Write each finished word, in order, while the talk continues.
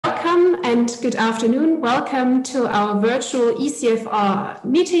and good afternoon. Welcome to our virtual ECFR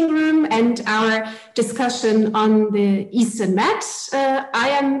meeting room and our discussion on the Eastern Med. I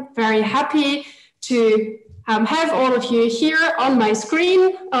am very happy to have all of you here on my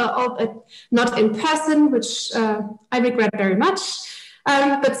screen, not in person, which I regret very much.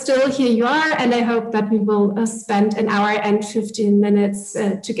 But still, here you are, and I hope that we will spend an hour and 15 minutes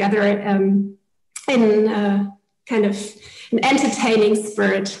together in kind of an entertaining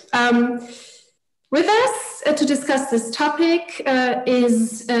spirit. With us to discuss this topic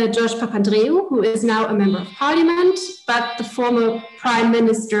is George Papandreou, who is now a member of parliament, but the former prime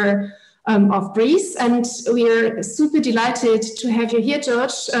minister of Greece. And we're super delighted to have you here,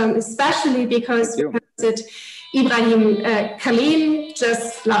 George, especially because we hosted Ibrahim Khalil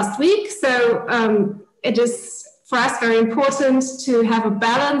just last week. So it is for us very important to have a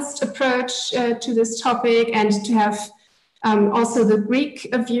balanced approach to this topic and to have also the Greek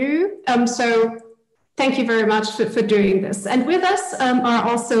view. So thank you very much for doing this. And with us are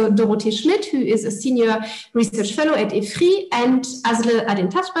also Dorothée Schmid, who is a senior research fellow at EFRI, and Asli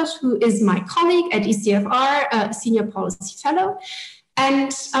Aydintasbas, who is my colleague at ECFR, a senior policy fellow.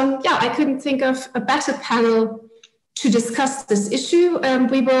 And yeah, I couldn't think of a better panel to discuss this issue.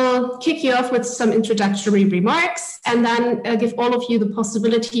 We will kick you off with some introductory remarks and then give all of you the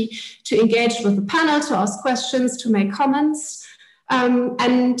possibility to engage with the panel, to ask questions, to make comments.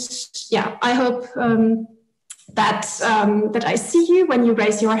 And yeah, I hope that I see you when you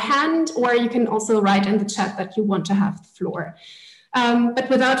raise your hand, or you can also write in the chat that you want to have the floor. But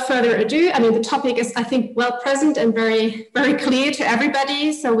without further ado, I mean, the topic is, I think, well present and very, very clear to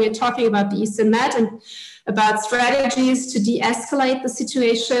everybody. So we're talking about the Eastern Med and about strategies to de-escalate the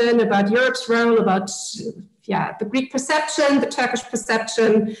situation, about Europe's role, about the Greek perception, the Turkish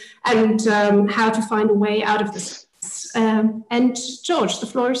perception, and how to find a way out of this. And George, the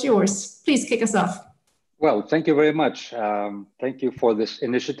floor is yours. Please kick us off. Well, thank you very much. Thank you for this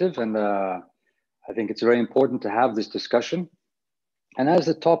initiative. And I think it's very important to have this discussion. And as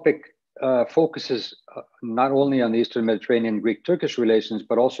the topic focuses not only on the Eastern Mediterranean Greek-Turkish relations,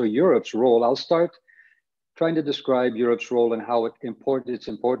 but also Europe's role, I'll start trying to describe Europe's role and how it's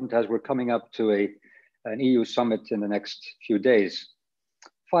important as we're coming up to an EU summit in the next few days.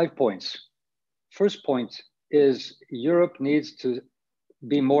 5 points. First point is Europe needs to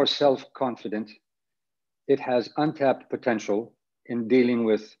be more self-confident. It has untapped potential in dealing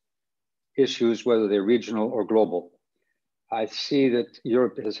with issues, whether they're regional or global. I see that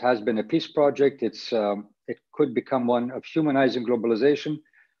Europe has been a peace project. It could become one of humanizing globalization.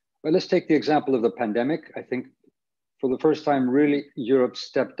 But let's take the example of the pandemic. I think for the first time, really, Europe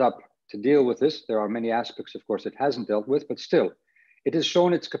stepped up to deal with this. There are many aspects, of course, it hasn't dealt with, but still, it has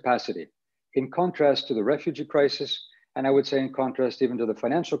shown its capacity. In contrast to the refugee crisis, and I would say in contrast even to the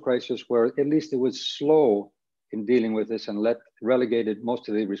financial crisis, where at least it was slow in dealing with this and relegated most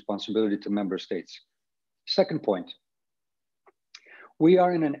of the responsibility to member states. Second point, we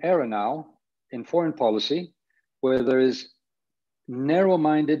are in an era now in foreign policy where there is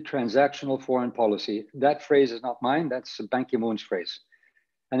narrow-minded transactional foreign policy. That phrase is not mine, that's Ban Ki-moon's phrase.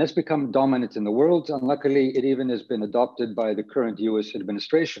 And it's become dominant in the world. And luckily, it even has been adopted by the current US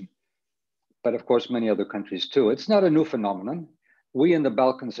administration, but of course, many other countries too. It's not a new phenomenon. We in the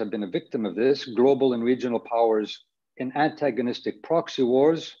Balkans have been a victim of this, global and regional powers in antagonistic proxy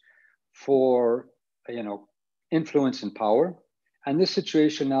wars for, influence and power. And this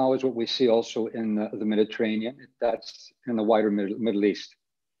situation now is what we see also in the Mediterranean, that's in the wider Middle East.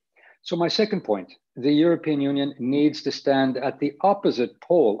 So my second point, the European Union needs to stand at the opposite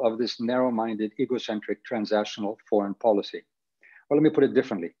pole of this narrow-minded, egocentric, transactional foreign policy. Well, let me put it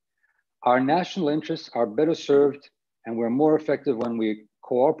differently. Our national interests are better served and we're more effective when we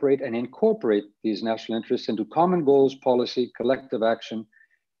cooperate and incorporate these national interests into common goals, policy, collective action,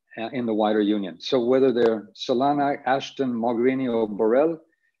 in the wider union. So whether they're Solana, Ashton, Mogherini, or Borrell,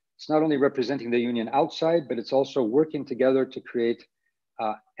 it's not only representing the union outside, but it's also working together to create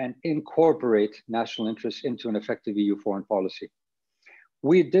and incorporate national interests into an effective EU foreign policy.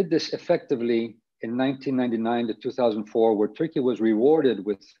 We did this effectively in 1999 to 2004, where Turkey was rewarded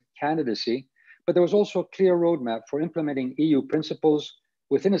with candidacy, but there was also a clear roadmap for implementing EU principles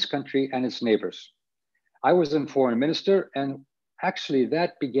within its country and its neighbors. I was then foreign minister, and actually,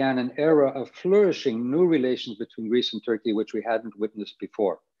 that began an era of flourishing new relations between Greece and Turkey, which we hadn't witnessed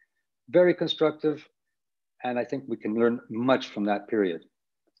before. Very constructive, and I think we can learn much from that period.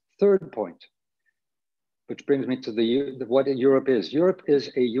 Third point, which brings me to what Europe is. Europe is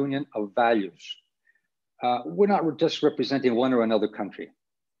a union of values. We're not just representing one or another country,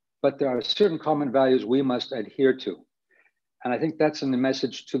 but there are certain common values we must adhere to. And I think that's in the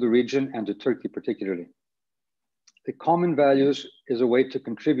message to the region and to Turkey particularly. The common values is a way to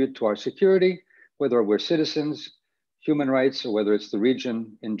contribute to our security, whether we're citizens, human rights, or whether it's the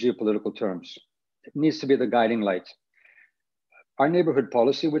region in geopolitical terms. It needs to be the guiding light. Our neighborhood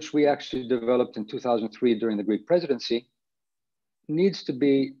policy, which we actually developed in 2003 during the Greek presidency, needs to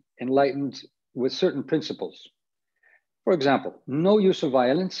be enlightened with certain principles. For example, no use of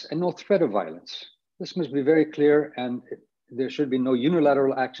violence and no threat of violence. This must be very clear, and there should be no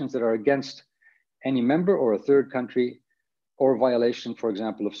unilateral actions that are against any member or a third country or violation, for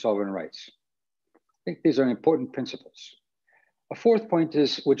example, of sovereign rights. I think these are important principles. A fourth point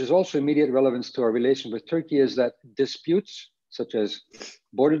is, which is also immediate relevance to our relation with Turkey, is that disputes such as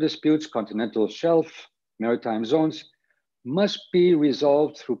border disputes, continental shelf, maritime zones, must be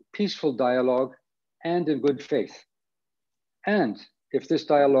resolved through peaceful dialogue and in good faith. And if this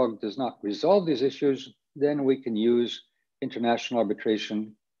dialogue does not resolve these issues, then we can use international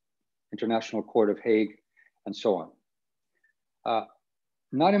arbitration, International Court of Hague, and so on.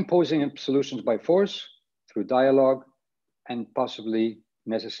 Not imposing solutions by force, through dialogue, and possibly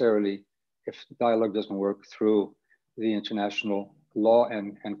necessarily, if dialogue doesn't work, through the international law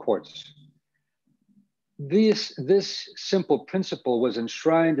and courts. This simple principle was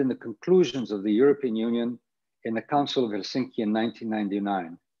enshrined in the conclusions of the European Union in the Council of Helsinki in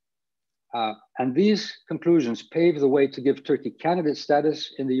 1999. And these conclusions paved the way to give Turkey candidate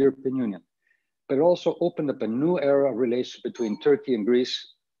status in the European Union, but it also opened up a new era of relations between Turkey and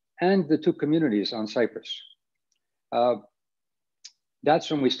Greece and the two communities on Cyprus.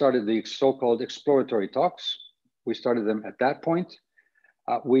 That's when we started the so-called exploratory talks. We started them at that point.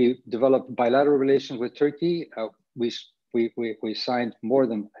 We developed bilateral relations with Turkey. We signed more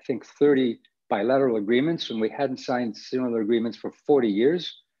than, I think, 30 bilateral agreements, and we hadn't signed similar agreements for 40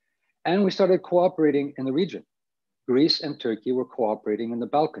 years. And we started cooperating in the region. Greece and Turkey were cooperating in the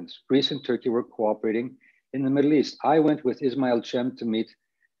Balkans. Greece and Turkey were cooperating in the Middle East. I went with Ismail Cem to meet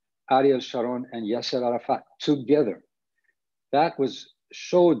Ariel Sharon and Yasser Arafat together. That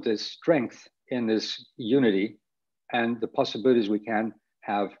showed the strength in this unity and the possibilities we can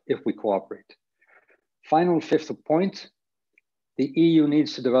have if we cooperate. Final fifth point, the EU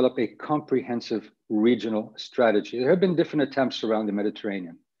needs to develop a comprehensive regional strategy. There have been different attempts around the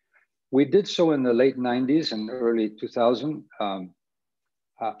Mediterranean. We did so in the late 90s and early 2000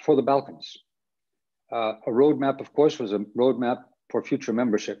 for the Balkans. A roadmap, of course, was a roadmap for future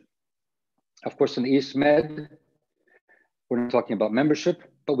membership. Of course, in the East Med, we're not talking about membership,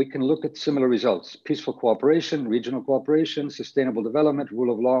 but we can look at similar results: peaceful cooperation, regional cooperation, sustainable development,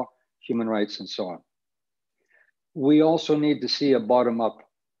 rule of law, human rights, and so on. We also need to see a bottom-up.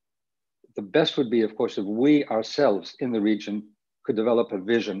 The best would be, of course, if we ourselves in the region could develop a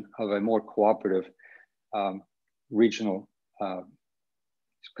vision of a more cooperative regional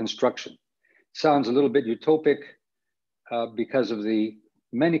construction. Sounds a little bit utopic because of the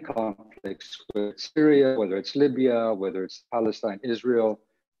many conflicts with Syria, whether it's Libya, whether it's Palestine-Israel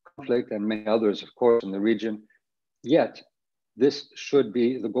conflict, and many others, of course, in the region. Yet, this should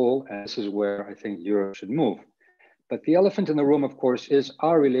be the goal, and this is where I think Europe should move. But the elephant in the room, of course, is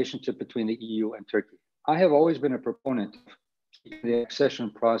our relationship between the EU and Turkey. I have always been a proponent of keeping the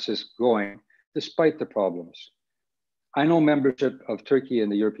accession process going, despite the problems. I know membership of Turkey in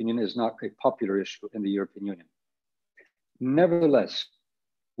the European Union is not a popular issue in the European Union. Nevertheless,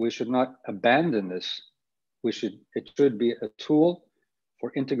 we should not abandon this. It should be a tool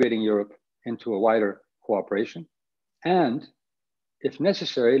for integrating Europe into a wider cooperation. And if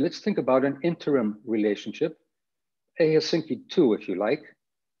necessary, let's think about an interim relationship, a Helsinki 2, if you like,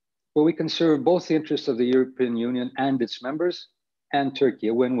 where we can serve both the interests of the European Union and its members and Turkey,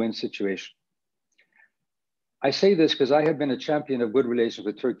 a win-win situation. I say this because I have been a champion of good relations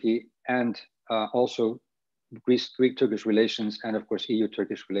with Turkey and also Greek-Turkish relations, and of course,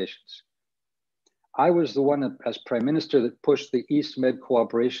 EU-Turkish relations. I was the one as Prime Minister that pushed the East Med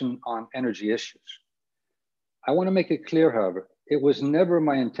cooperation on energy issues. I want to make it clear, however, it was never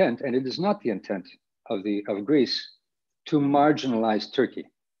my intent, and it is not the intent of Greece, to marginalize Turkey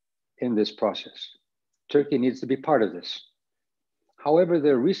in this process. Turkey needs to be part of this. However,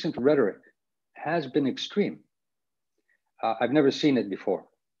 their recent rhetoric has been extreme. I've never seen it before.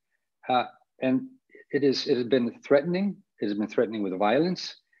 And it has been threatening. It has been threatening with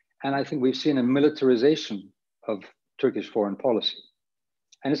violence. And I think we've seen a militarization of Turkish foreign policy.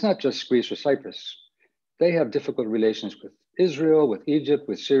 And it's not just Greece or Cyprus. They have difficult relations with Israel, with Egypt,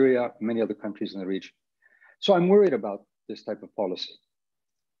 with Syria, many other countries in the region. So I'm worried about this type of policy.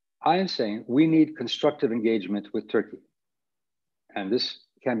 I am saying we need constructive engagement with Turkey. And this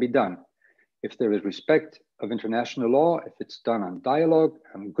can be done if there is respect of international law, if it's done on dialogue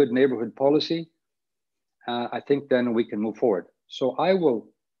and good neighborhood policy, I think then we can move forward. So I will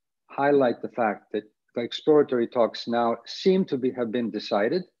highlight the fact that the exploratory talks now seem to have been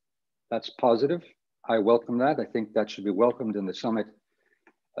decided. That's positive. I welcome that. I think that should be welcomed in the summit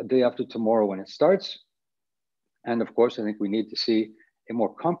a day after tomorrow when it starts. And of course, I think we need to see a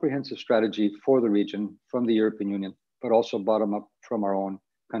more comprehensive strategy for the region from the European Union, but also bottom up from our own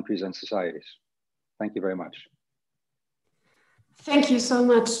countries and societies. Thank you very much. Thank you so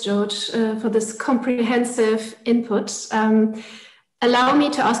much, George, for this comprehensive input. Allow me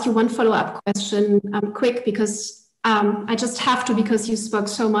to ask you one follow-up question, quick, because I just have to, because you spoke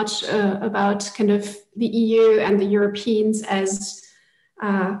so much about kind of the EU and the Europeans as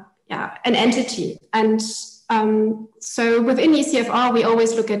an entity. And so within ECFR, we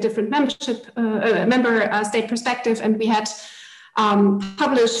always look at different member state perspective, and we had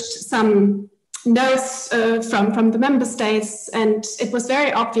published some notes from the member states, and it was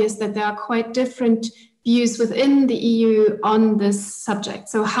very obvious that there are quite different views within the EU on this subject.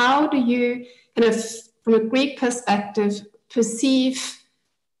 So how do you kind of, from a Greek perspective, perceive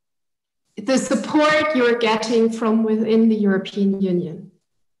the support you're getting from within the European Union?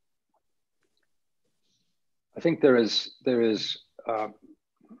 I think there are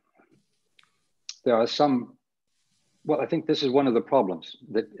some, well, I think this is one of the problems,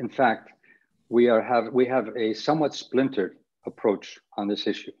 that in fact, we have a somewhat splintered approach on this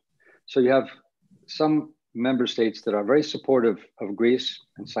issue. So you have some member states that are very supportive of Greece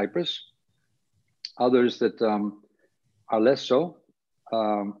and Cyprus, others that are less so,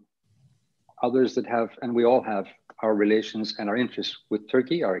 others that have, and we all have our relations and our interests with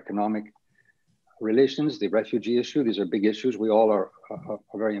Turkey, our economic relations, the refugee issue. These are big issues. We all are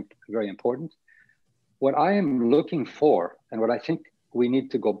very, very important. What I am looking for, and what I think we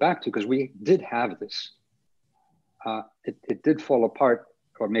need to go back to, because we did have this, it did fall apart,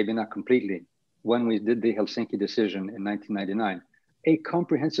 or maybe not completely, when we did the Helsinki decision in 1999, a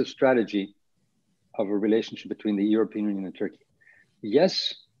comprehensive strategy of a relationship between the European Union and Turkey.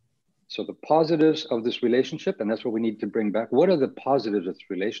 Yes, so the positives of this relationship, and that's what we need to bring back. What are the positives of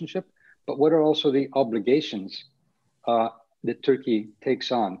this relationship? But what are also the obligations that Turkey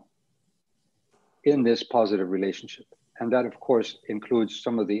takes on in this positive relationship? And that, of course, includes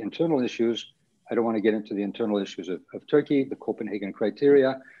some of the internal issues. I don't want to get into the internal issues of Turkey, the Copenhagen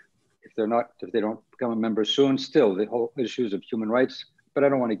criteria. If they don't become a member soon, still the whole issues of human rights. But I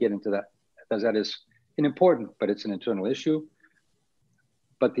don't want to get into that, because that is important, but it's an internal issue.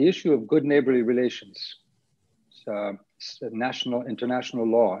 But the issue of good neighborly relations, international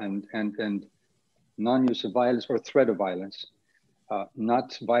law, and non-use of violence or threat of violence,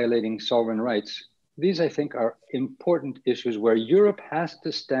 not violating sovereign rights. These, I think, are important issues where Europe has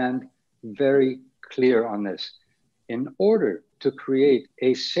to stand very clear on this in order to create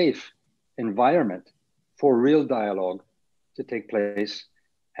a safe environment for real dialogue to take place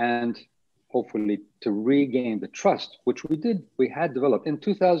and hopefully to regain the trust, which we had developed. In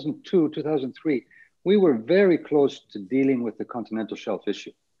 2002, 2003, we were very close to dealing with the continental shelf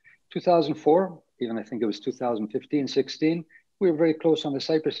issue. 2004, even I think it was 2015, 16, we were very close on the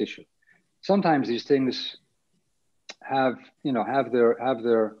Cyprus issue. Sometimes these things have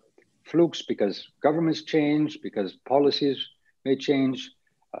their flukes, because governments change, because policies may change,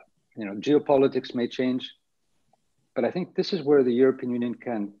 geopolitics may change. But I think this is where the European Union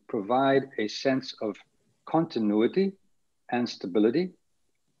can provide a sense of continuity and stability,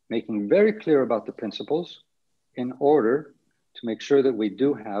 making very clear about the principles in order to make sure that we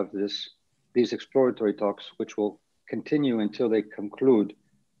do have these exploratory talks, which will continue until they conclude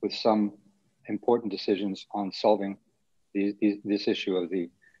with some important decisions on solving this issue of the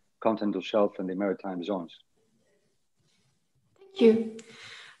continental shelf and the maritime zones. Thank you.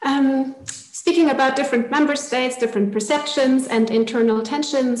 Speaking about different member states, different perceptions and internal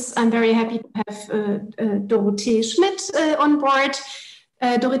tensions, I'm very happy to have Dorothée Schmid on board.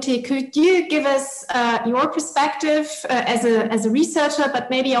 Dorothée, could you give us your perspective as a researcher, but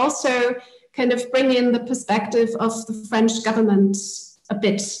maybe also kind of bring in the perspective of the French government a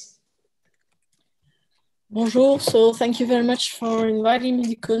bit? Bonjour, so thank you very much for inviting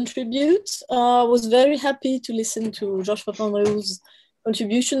me to contribute. I was very happy to listen to Georges Papandreou's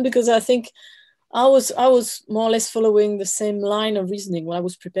contribution, because I think I was more or less following the same line of reasoning when I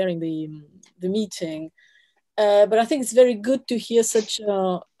was preparing the meeting. But I think it's very good to hear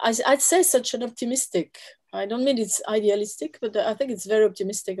I'd say such an optimistic, I don't mean it's idealistic, but I think it's very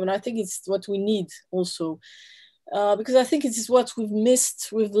optimistic, and I think it's what we need also. Because I think it is what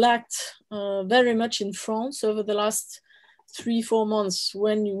we've lacked very much in France over the last 3-4 months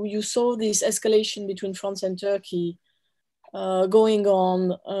when you saw this escalation between France and Turkey going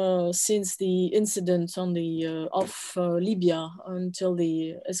on since the incident on the off Libya until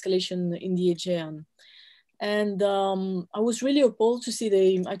the escalation in the Aegean. And I was really appalled to see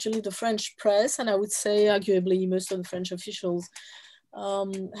the French press, and I would say arguably most of the French officials,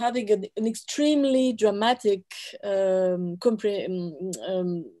 having an extremely dramatic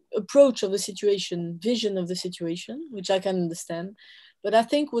approach of the situation, vision of the situation, which I can understand, but I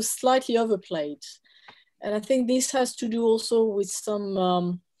think was slightly overplayed. And I think this has to do also with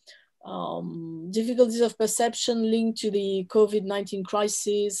some difficulties of perception linked to the COVID-19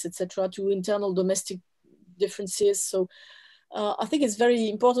 crisis, etc., to internal domestic differences. So I think it's very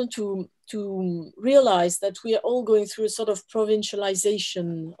important to realize that we are all going through a sort of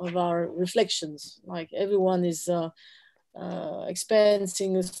provincialization of our reflections. Like everyone is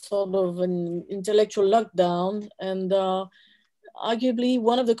experiencing a sort of an intellectual lockdown, and arguably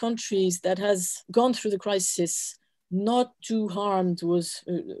one of the countries that has gone through the crisis not too harmed was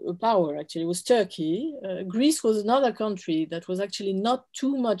a power, actually, was Turkey. Greece was another country that was actually not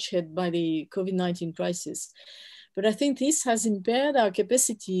too much hit by the COVID-19 crisis. But I think this has impaired our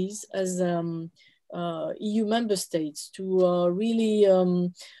capacities as EU member states to really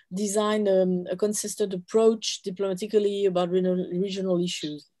design a consistent approach diplomatically about regional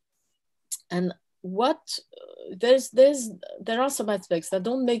issues. And there are some aspects that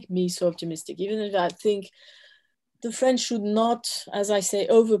don't make me so optimistic, even if I think the French should not, as I say,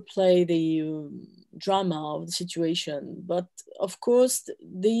 overplay the drama of the situation. But of course,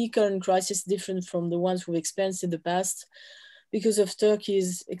 the current crisis is different from the ones we've experienced in the past because of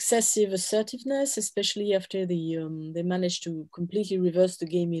Turkey's excessive assertiveness, especially after they managed to completely reverse the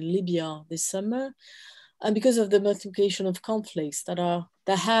game in Libya this summer, and because of the multiplication of conflicts that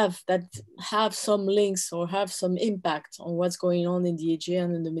have some links or have some impact on what's going on in the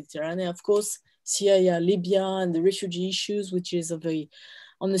Aegean and the Mediterranean. Of course, Syria, Libya, and the refugee issues, which is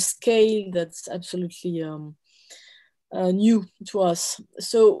on a scale that's absolutely new to us.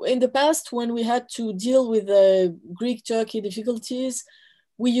 So in the past, when we had to deal with the Greek-Turkey difficulties,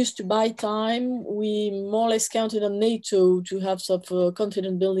 we used to buy time. We more or less counted on NATO to have some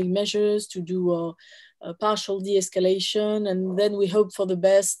confidence building measures, to do a partial de-escalation, and then we hope for the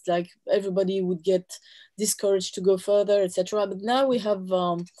best, like everybody would get discouraged to go further, etc. But now we have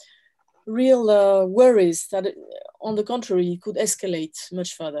real worries that, on the contrary, could escalate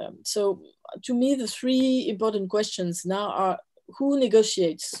much further. So to me, the three important questions now are: who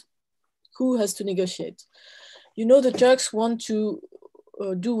negotiates? Who has to negotiate? You know, the Turks want to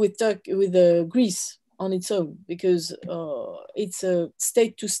do with Greece on its own, because it's a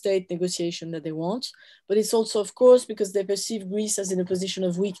state-to-state negotiation that they want, but it's also, of course, because they perceive Greece as in a position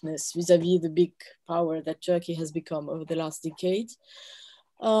of weakness vis-a-vis the big power that Turkey has become over the last decade.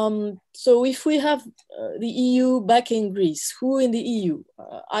 So if we have the EU backing Greece, who in the EU?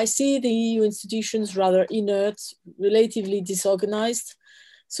 I see the EU institutions rather inert, relatively disorganized.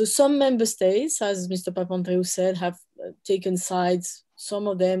 So some member states, as Mr. Papandreou said, have taken sides, some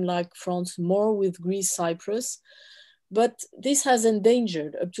of them like France, more with Greece, Cyprus. But this has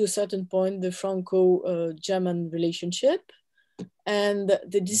endangered, up to a certain point, the Franco-German relationship, and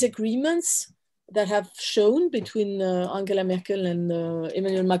the disagreements that have shown between Angela Merkel and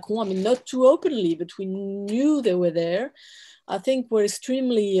Emmanuel Macron, I mean, not too openly, but we knew they were there, I think were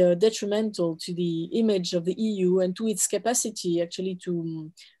extremely detrimental to the image of the EU and to its capacity actually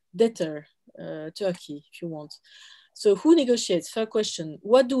to deter Turkey, if you want. So who negotiates? Fair question.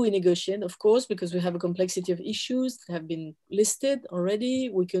 What do we negotiate? Of course, because we have a complexity of issues that have been listed already.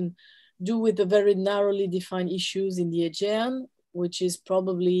 We can do with the very narrowly defined issues in the Aegean, which is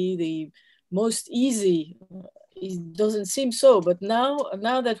probably the most easy. It doesn't seem so, but now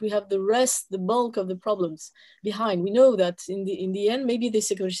that we have the bulk of the problems behind, we know that in the end, maybe the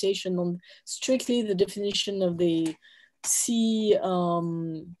securitization on strictly the definition of the sea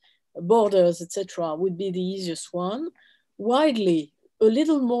borders, etc., would be the easiest one. Widely, a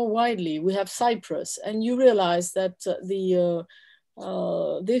little more widely, we have Cyprus, and you realize that the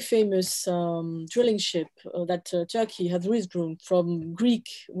famous drilling ship that Turkey had withdrawn from Greek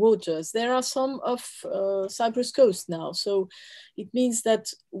waters, there are some off Cyprus coast now. So it means that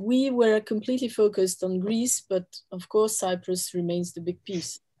we were completely focused on Greece, but of course Cyprus remains the big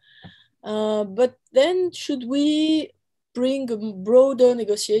piece. But then should we bring a broader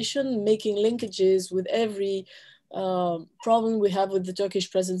negotiation, making linkages with every problem we have with the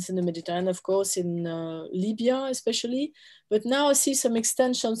Turkish presence in the Mediterranean, of course, in Libya especially. But now I see some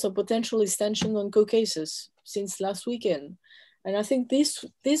extensions or potential extension on Caucasus since last weekend. And I think this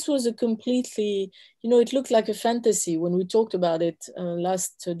was a completely, it looked like a fantasy when we talked about it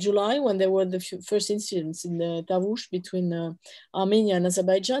last July, when there were the first incidents in the Tavush between Armenia and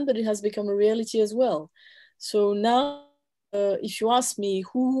Azerbaijan, but it has become a reality as well. So now, if you ask me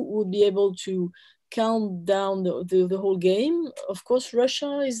who would be able to calm down the whole game, of course,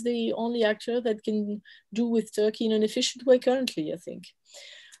 Russia is the only actor that can do with Turkey in an efficient way currently, I think.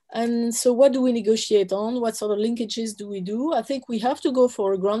 And so what do we negotiate on? What sort of linkages do we do? I think we have to go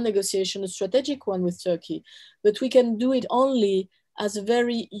for a ground negotiation, a strategic one with Turkey, but we can do it only as a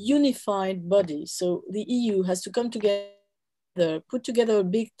very unified body. So the EU has to come together, put together a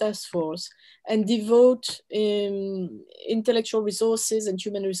big task force and devote intellectual resources and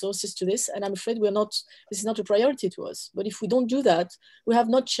human resources to this. And I'm afraid this is not a priority to us. But if we don't do that, we have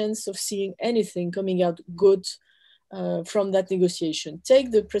no chance of seeing anything coming out good from that negotiation.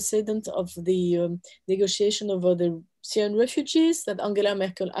 Take the precedent of the negotiation over the Syrian refugees that Angela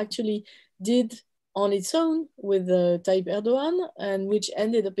Merkel actually did on its own with Tayyip Erdogan, and which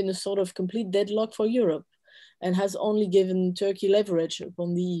ended up in a sort of complete deadlock for Europe and has only given Turkey leverage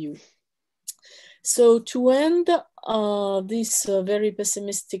upon the EU. So to end this very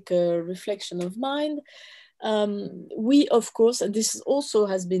pessimistic reflection of mine, we, of course, and this also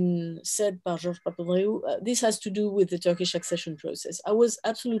has been said by Georges Papandreou, this has to do with the Turkish accession process. I was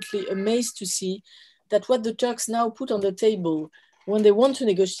absolutely amazed to see that what the Turks now put on the table when they want to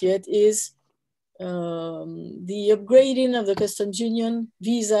negotiate is the upgrading of the customs union,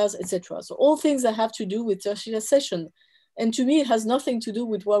 visas, etc. So all things that have to do with Turkish accession. And to me, it has nothing to do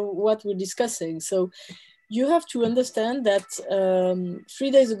with what we're discussing. So you have to understand that 3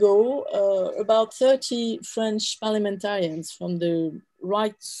 days ago, about 30 French parliamentarians from the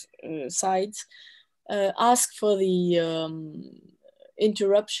right side asked for the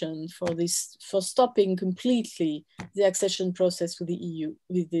interruption for stopping completely the accession process with the EU,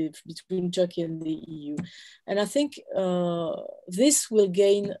 between Turkey and the EU. And I think this will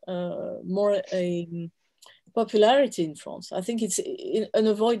gain more popularity in France. I think it's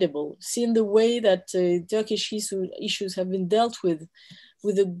unavoidable, seeing the way that Turkish issues have been dealt with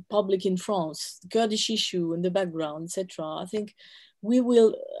the public in France, the Kurdish issue in the background, etc. I think we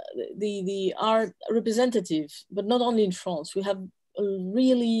will, our representatives, but not only in France, we have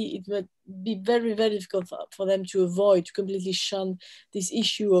really, it would be very, very difficult for them to avoid, to completely shun this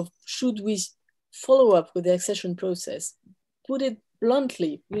issue of should we follow up with the accession process, put it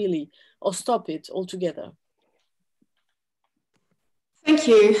bluntly, really, or stop it altogether. Thank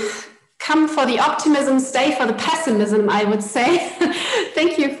you. Come for the optimism, stay for the pessimism, I would say.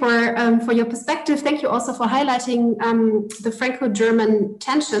 Thank you for your perspective. Thank you also for highlighting the Franco-German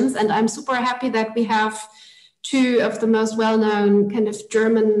tensions. And I'm super happy that we have two of the most well-known kind of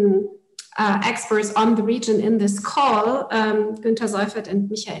German experts on the region in this call, Günther Seufert and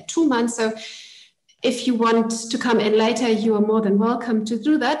Michael Thumann. So if you want to come in later, you are more than welcome to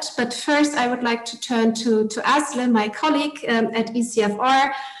do that. But first, I would like to turn to Asli, my colleague at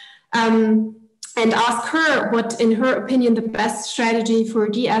ECFR, and ask her what, in her opinion, the best strategy for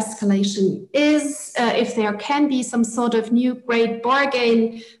de-escalation is, if there can be some sort of new great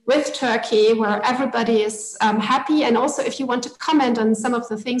bargain with Turkey where everybody is happy, and also if you want to comment on some of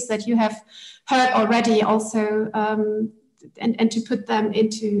the things that you have heard already also, and to put them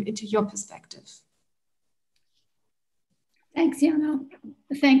into your perspective. Thanks, Jana.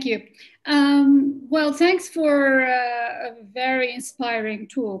 Thank you. Well, thanks for a very inspiring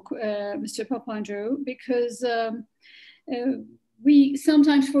talk, Mr. Papandreou, because we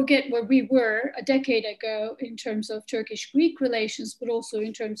sometimes forget where we were a decade ago in terms of Turkish-Greek relations, but also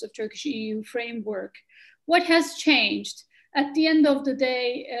in terms of Turkish-EU framework. What has changed? At the end of the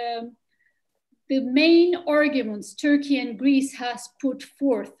day, the main arguments Turkey and Greece has put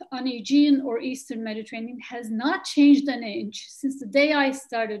forth on Aegean or Eastern Mediterranean has not changed an inch since the day I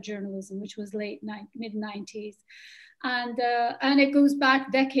started journalism, which was mid-90s. And it goes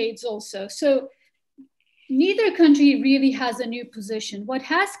back decades also. So neither country really has a new position. What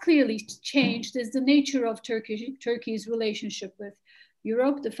has clearly changed is the nature of Turkey's relationship with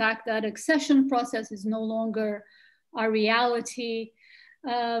Europe, the fact that accession process is no longer a reality,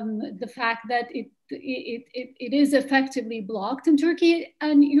 the fact that it is effectively blocked, and Turkey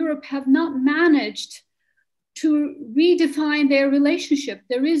and Europe have not managed to redefine their relationship.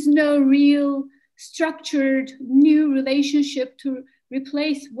 There is no real structured new relationship to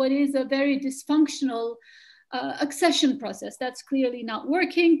replace what is a very dysfunctional accession process. That's clearly not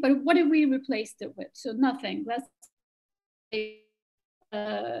working, but what have we replaced it with? So nothing. Let's say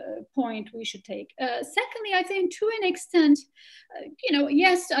point we should take. Secondly, I think to an extent,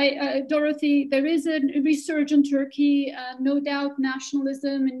 yes, Dorothée, there is a resurgence in Turkey, no doubt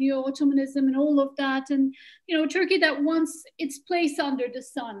nationalism and neo-Ottomanism and all of that. And, Turkey that wants its place under the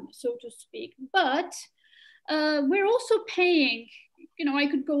sun, so to speak. But we're also paying, I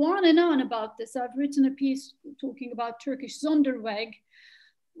could go on and on about this. I've written a piece talking about Turkish Sonderweg,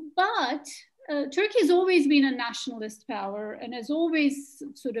 but Turkey has always been a nationalist power and has always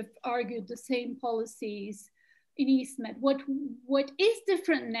sort of argued the same policies in EastMed. What is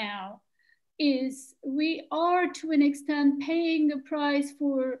different now is we are to an extent paying a price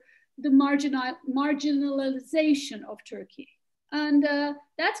for the marginalization of Turkey. And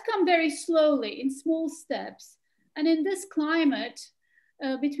that's come very slowly in small steps. And in this climate,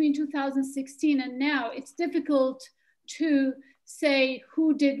 between 2016 and now, it's difficult to say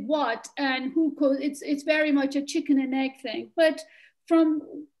who did what and it's very much a chicken and egg thing. But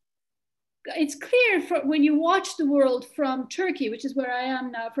it's clear when you watch the world from Turkey, which is where I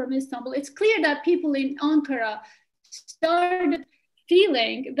am now, from Istanbul, it's clear that people in Ankara started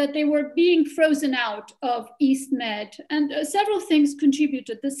feeling that they were being frozen out of EastMed. And several things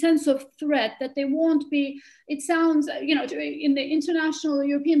contributed. The sense of threat, that they won't be, it sounds, in the international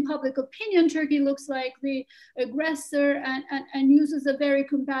European public opinion, Turkey looks like the aggressor and uses a very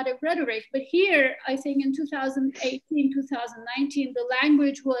combative rhetoric. But here, I think in 2018, 2019, the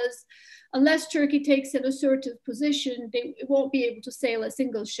language was, unless Turkey takes an assertive position, they won't be able to sail a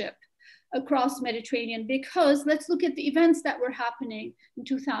single ship across Mediterranean, because let's look at the events that were happening in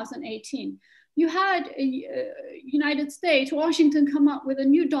 2018. You had United States, Washington come up with a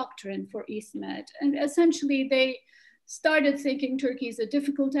new doctrine for EastMed. And essentially they started thinking Turkey is a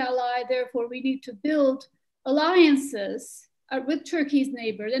difficult ally, therefore we need to build alliances with Turkey's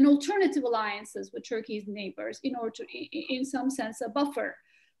neighbors and alternative alliances with Turkey's neighbors in order to, in some sense, a buffer,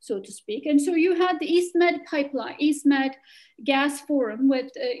 so to speak. And so you had the EastMed pipeline, EastMed gas forum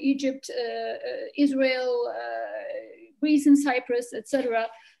with Egypt, Israel, Greece and Cyprus, etc.,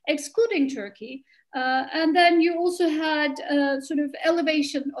 excluding Turkey. And then you also had sort of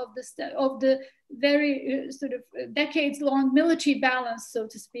elevation of the very sort of decades-long military balance, so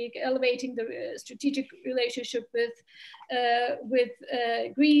to speak, elevating the strategic relationship with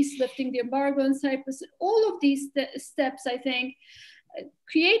Greece, lifting the embargo on Cyprus. All of these steps, I think,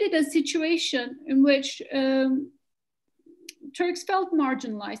 created a situation in which Turks felt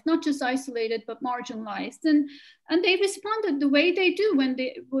marginalized, not just isolated, but marginalized. And they responded the way they do when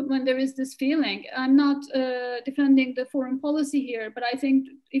there is this feeling. I'm not defending the foreign policy here, but I think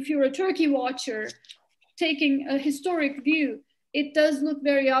if you're a Turkey watcher, taking a historic view, it does look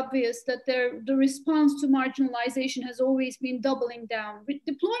very obvious that the response to marginalization has always been doubling down.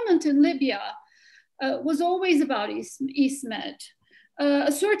 Deployment in Libya was always about EastMed.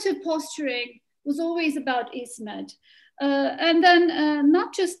 Assertive posturing was always about EastMed. And then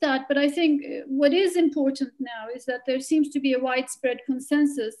not just that, but I think what is important now is that there seems to be a widespread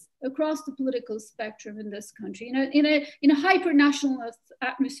consensus across the political spectrum in this country, in a hyper-nationalist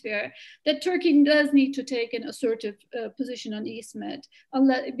atmosphere, that Turkey does need to take an assertive position on EastMed,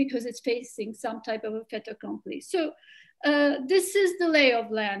 because it's facing some type of a fait accompli. So this is the lay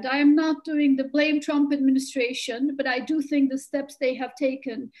of land. I am not doing the blame Trump administration, but I do think the steps they have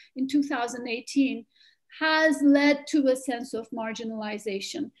taken in 2018 has led to a sense of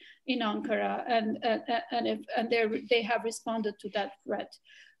marginalization in Ankara, and they have responded to that threat.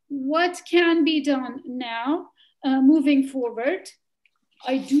 What can be done now, moving forward?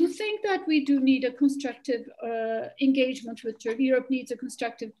 I do think that we do need a constructive engagement with Turkey. Europe needs a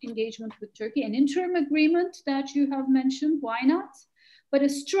constructive engagement with Turkey. An interim agreement that you have mentioned, why not? But a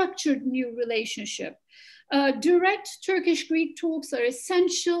structured new relationship. Direct Turkish-Greek talks are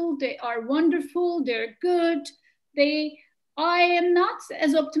essential. They are wonderful. They're good. I am not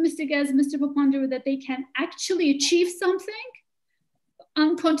as optimistic as Mr. Papandreou that they can actually achieve something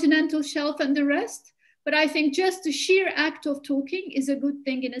on continental shelf and the rest. But I think just the sheer act of talking is a good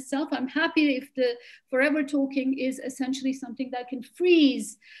thing in itself. I'm happy if the forever talking is essentially something that can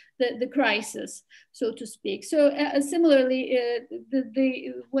freeze the crisis, so to speak. So similarly,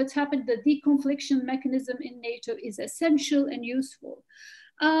 what's happened, the deconfliction mechanism in NATO is essential and useful.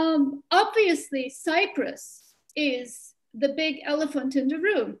 Obviously, Cyprus is the big elephant in the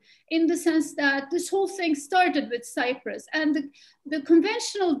room, in the sense that this whole thing started with Cyprus. And the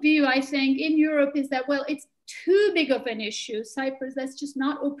conventional view, I think, in Europe is that, well, it's too big of an issue. Cyprus, let's just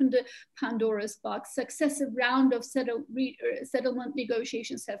not open the Pandora's box. Successive round of settlement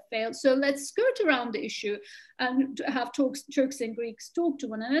negotiations have failed. So let's skirt around the issue and have Turks and Greeks talk to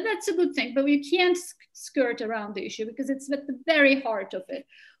one another. That's a good thing, but we can't skirt around the issue because it's at the very heart of it.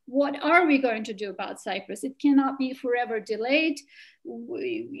 What are we going to do about Cyprus? It cannot be forever delayed.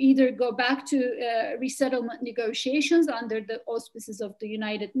 We either go back to resettlement negotiations under the auspices of the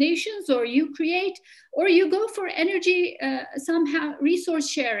United Nations, or you go for energy, somehow resource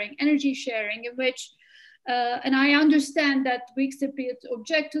sharing, energy sharing, in which, and I understand that Greek Cypriots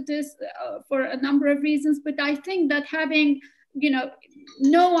object to this for a number of reasons, but I think that having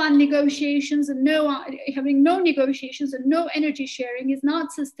no on negotiations and having no negotiations and no energy sharing is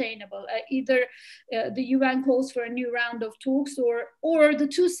not sustainable. Either the UN calls for a new round of talks, or the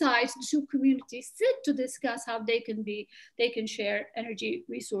two sides, the two communities sit to discuss how they can share energy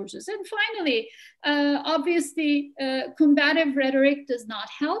resources. And finally, obviously, combative rhetoric does not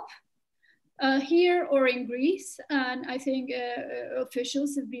help. Here or in Greece, and I think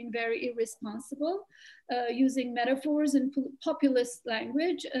officials have been very irresponsible, using metaphors and populist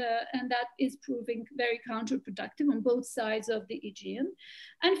language, and that is proving very counterproductive on both sides of the Aegean.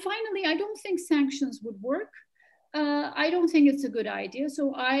 And finally, I don't think sanctions would work. I don't think it's a good idea.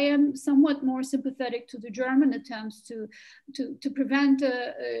 So I am somewhat more sympathetic to the German attempts to prevent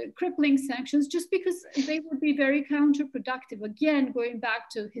crippling sanctions, just because they would be very counterproductive. Again, going back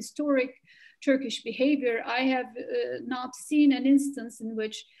to historic Turkish behavior, I have not seen an instance in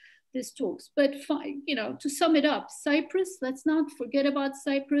which this talks. But to sum it up, Cyprus, let's not forget about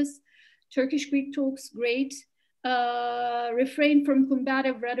Cyprus. Turkish-Greek talks, great. Refrain from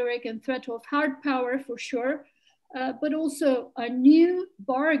combative rhetoric and threat of hard power for sure. But also a new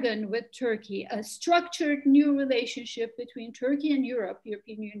bargain with Turkey, a structured new relationship between Turkey and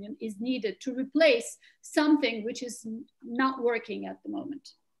European Union is needed to replace something which is not working at the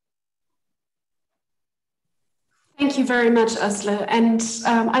moment. Thank you very much, Asli. And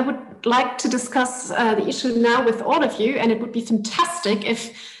I would like to discuss the issue now with all of you, and it would be fantastic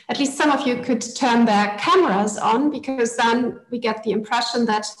if at least some of you could turn their cameras on, because then we get the impression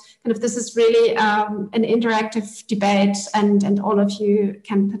that kind of this is really an interactive debate and all of you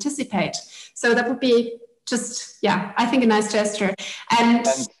can participate. So that would be just, yeah, I think a nice gesture. And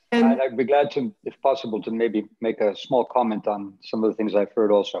I'd be glad to, if possible, to maybe make a small comment on some of the things I've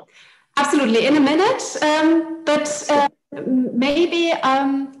heard also. Absolutely, in a minute, but maybe,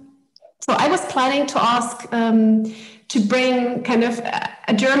 so I was planning to ask to bring kind of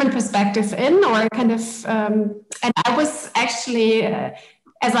a German perspective in, or kind of, and I was actually,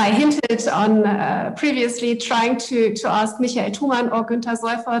 as I hinted on previously, trying to ask Michael Thumann or Günther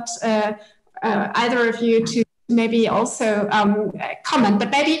Seufert, either of you, to maybe also comment, but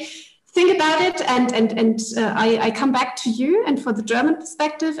maybe think about it, and I come back to you, and for the German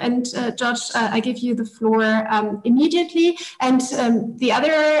perspective, and George, I give you the floor immediately, and the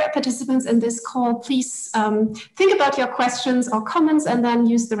other participants in this call, please think about your questions or comments, and then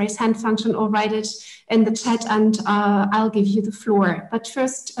use the raise hand function or write it in the chat, and I'll give you the floor. But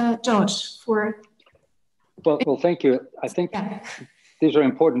first, George, for... Well, thank you. I think these are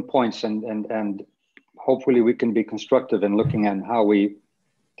important points, and hopefully we can be constructive in looking at how we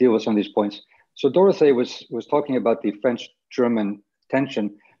deal with some of these points. So Dorothée was talking about the French-German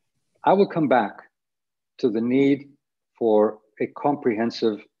tension. I will come back to the need for a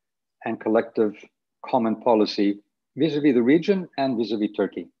comprehensive and collective common policy vis-a-vis the region and vis-a-vis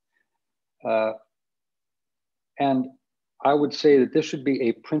Turkey. And I would say that this should be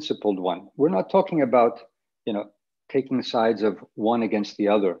a principled one. We're not talking about, taking sides of one against the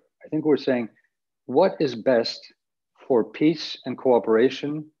other. I think we're saying what is best for peace and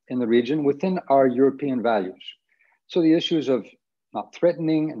cooperation in the region within our European values. So the issues of not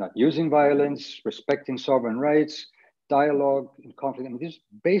threatening and not using violence, respecting sovereign rights, dialogue and conflict, these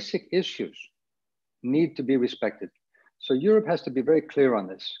basic issues need to be respected. So Europe has to be very clear on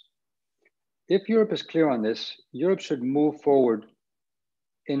this. If Europe is clear on this, Europe should move forward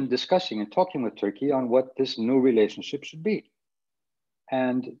in discussing and talking with Turkey on what this new relationship should be,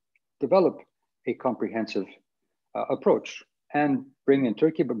 and develop a comprehensive approach, and bring in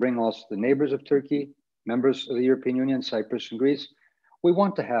Turkey, but bring also the neighbors of Turkey, members of the European Union, Cyprus and Greece. We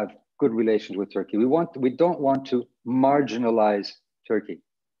want to have good relations with Turkey. We don't want to marginalize Turkey.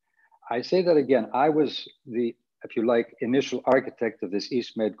 I say that again, I was the, if you like, initial architect of this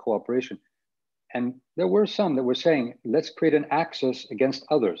East-Med cooperation. And there were some that were saying, let's create an axis against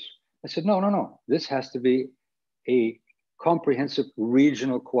others. I said, no. This has to be a comprehensive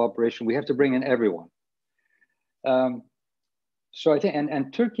regional cooperation. We have to bring in everyone. So I think,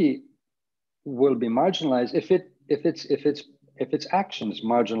 and Turkey will be marginalized if its actions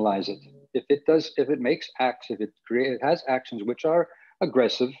marginalize it. If it has actions which are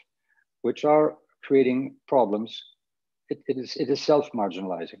aggressive, which are creating problems, it is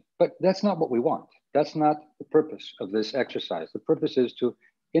self-marginalizing. But that's not what we want. That's not the purpose of this exercise. The purpose is to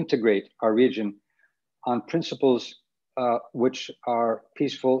integrate our region on principles which are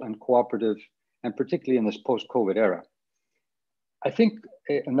peaceful and cooperative, and particularly in this post-COVID era. I think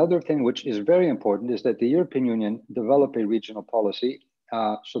another thing which is very important is that the European Union develop a regional policy.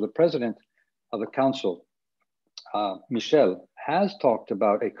 So the president of the council, Michel, has talked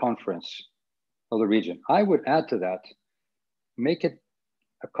about a conference of the region. I would add to that, make it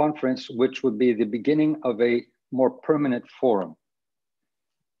a conference which would be the beginning of a more permanent forum,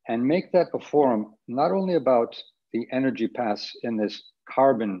 and make that a forum not only about the energy paths in this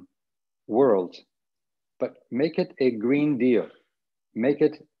carbon world, but make it a green deal. Make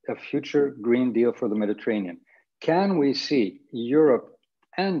it a future green deal for the Mediterranean. Can we see Europe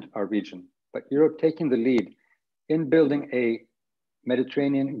and our region, but Europe taking the lead in building a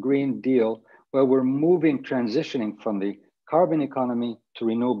Mediterranean Green Deal where we're transitioning from the carbon economy to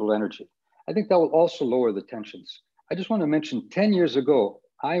renewable energy? I think that will also lower the tensions. I just want to mention 10 years ago,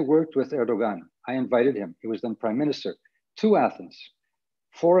 I worked with Erdogan. I invited him, he was then prime minister, to Athens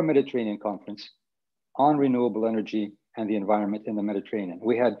for a Mediterranean conference on renewable energy and the environment in the Mediterranean.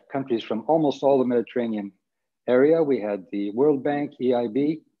 We had countries from almost all the Mediterranean area. We had the World Bank,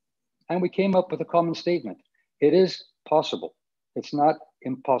 EIB, and we came up with a common statement. It is possible. It's not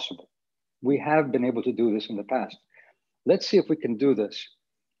impossible. We have been able to do this in the past. Let's see if we can do this.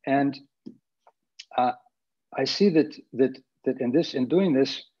 And I see that in doing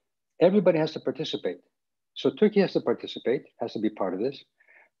this, everybody has to participate. So Turkey has to participate, has to be part of this,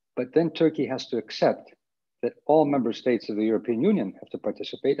 but then Turkey has to accept that all member states of the European Union have to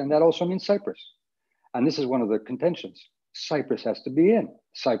participate, and that also means Cyprus. And this is one of the contentions. Cyprus has to be in.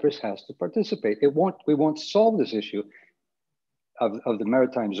 Cyprus has to participate. We won't solve this issue of the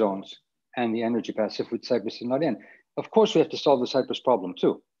maritime zones and the energy paths if Cyprus is not in. Of course, we have to solve the Cyprus problem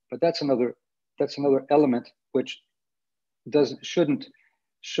too, but that's another element which shouldn't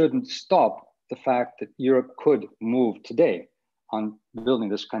stop the fact that Europe could move today on building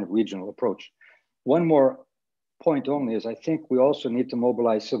this kind of regional approach. One more point only is I think we also need to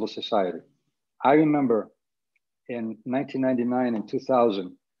mobilize civil society. I remember in 1999 and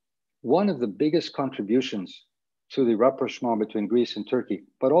 2000, one of the biggest contributions to the rapprochement between Greece and Turkey,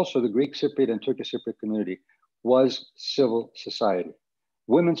 but also the Greek Cypriot and Turkish Cypriot community, was civil society.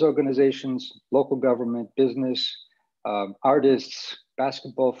 Women's organizations, local government, business, artists,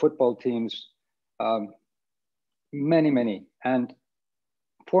 basketball, football teams, many. And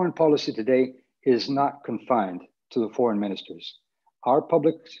foreign policy today is not confined to the foreign ministers. Our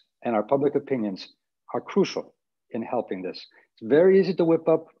public opinions are crucial in helping this. It's very easy to whip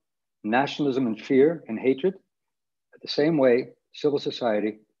up nationalism and fear and hatred. At the same way, civil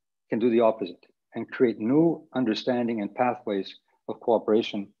society can do the opposite and create new understanding and pathways of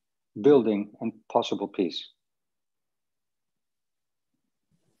cooperation, building, and possible peace.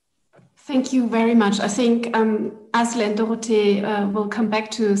 Thank you very much. I think Asli and Dorothée will come back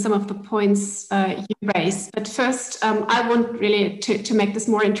to some of the points you raised. But first, I want really to make this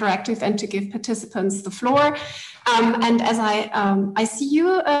more interactive and to give participants the floor. And as I see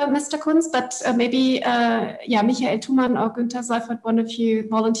you, Mr. Kunz, but maybe, Michael Thumann or Günther Seifert, one of you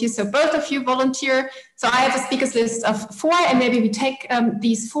volunteers. So both of you volunteer. So I have a speakers list of 4, and maybe we take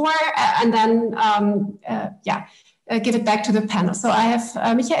these 4 and then, give it back to the panel. So I have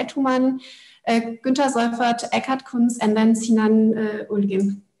Michael Thumann, Günther Seifert, Eckhard Kunz, and then Sinan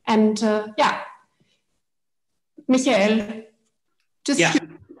Ulgim. And Michael, just...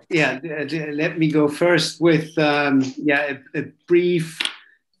 Let me go first with a brief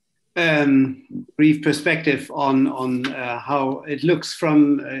perspective on how it looks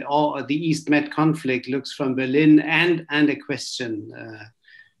from all the East Med conflict looks from Berlin, and a question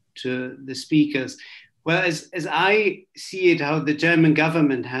to the speakers. Well, as I see it, how the German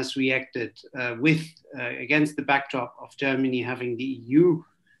government has reacted against the backdrop of Germany having the EU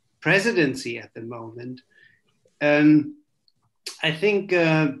presidency at the moment, I think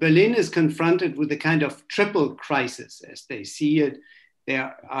Berlin is confronted with a kind of triple crisis as they see it.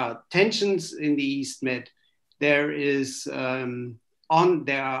 There are tensions in the East Med. There is ongoing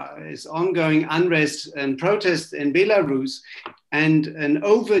unrest and protest in Belarus, and an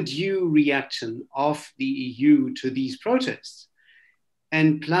overdue reaction of the EU to these protests.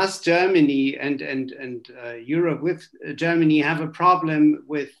 And plus Germany and Europe with Germany have a problem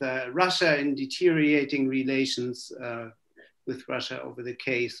with Russia in deteriorating relations with Russia over the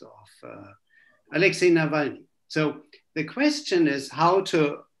case of Alexei Navalny. So the question is how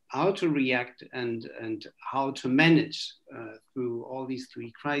to react and how to manage through all these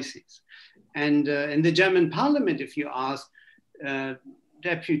three crises. And in the German parliament, if you ask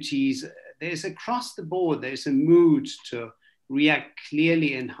deputies, there's across the board, there's a mood to react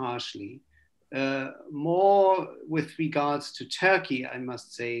clearly and harshly. More with regards to Turkey, I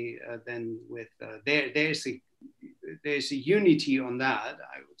must say, than with, there's a unity on that,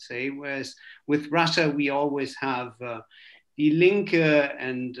 I would say, whereas with Russia, we always have the Linke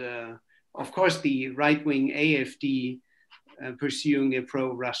and of course the right-wing AfD pursuing a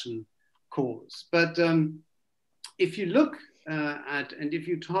pro-Russian cause. But if you look and if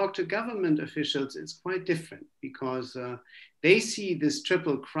you talk to government officials, it's quite different because they see this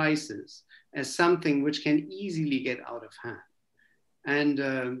triple crisis as something which can easily get out of hand. And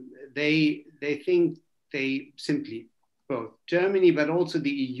they think they simply, both Germany but also the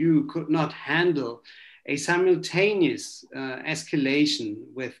EU, could not handle a simultaneous escalation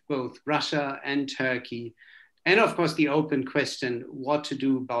with both Russia and Turkey, and of course the open question what to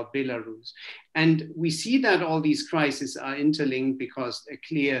do about Belarus. And we see that all these crises are interlinked because a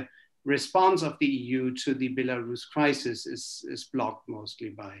clear response of the EU to the Belarus crisis is blocked mostly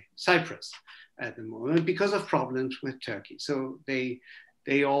by Cyprus at the moment because of problems with Turkey. So they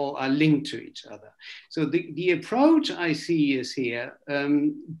all are linked to each other. So the approach I see is here,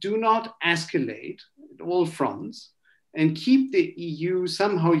 do not escalate at all fronts and keep the EU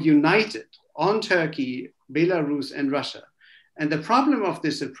somehow united on Turkey, Belarus and Russia. And the problem of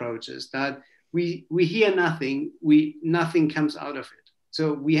this approach is that we hear nothing, nothing comes out of it.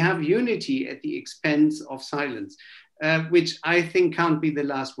 So we have unity at the expense of silence, which I think can't be the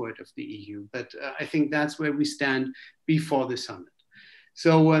last word of the EU, but I think that's where we stand before the summit.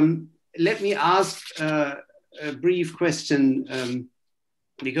 So let me ask a brief question,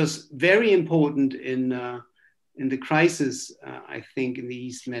 because very important in the crisis, I think in the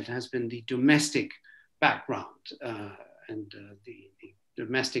East Med has been the domestic background and the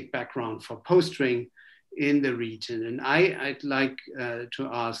domestic background for postering in the region. And I'd like to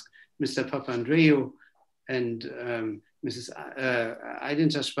ask Mr. Papandreou and Mrs.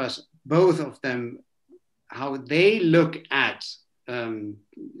 Aydintasbas, both of them, how they look at Mr.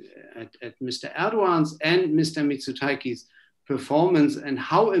 Erdogan's and Mr. Mitsotaki's performance and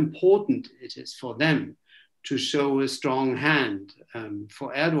how important it is for them to show a strong hand.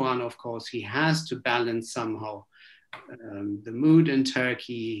 For Erdogan, of course, he has to balance somehow the mood in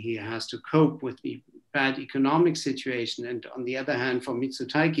Turkey. He has to cope with the bad economic situation. And on the other hand, for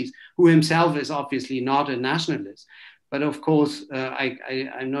Mitsotakis, who himself is obviously not a nationalist, but of course,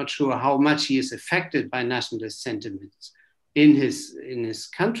 I'm not sure how much he is affected by nationalist sentiments in his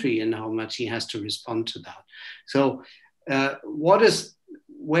country and how much he has to respond to that. So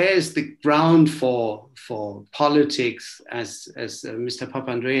where is the ground for politics as Mr.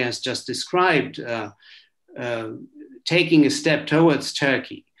 Papandreou has just described, taking a step towards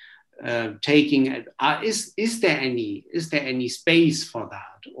Turkey, is there any space for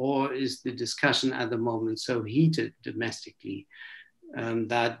that, or is the discussion at the moment so heated domestically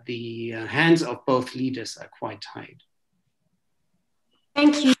that the hands of both leaders are quite tied?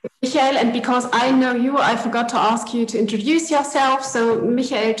 Thank you, Michael. And because I know you, I forgot to ask you to introduce yourself. So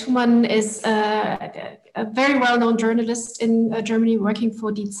Michael Thumann is a very well-known journalist in Germany, working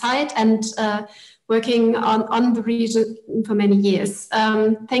for Die Zeit and working on the region for many years.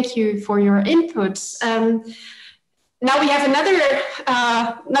 Thank you for your input. Now we have another,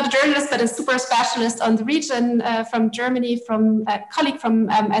 not a journalist, but a super specialist on the region from Germany, from a colleague from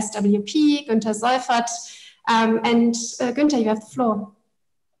SWP, Günther Seufert. And Günther, you have the floor.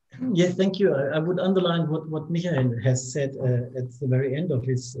 Yes, thank you. I would underline what Michael has said at the very end of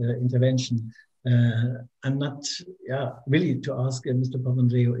his intervention. I'm not really to ask Mr.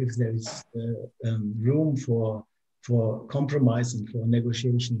 Papandreou if there is room for compromise and for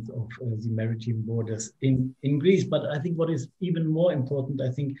negotiations of the maritime borders in Greece. But I think what is even more important,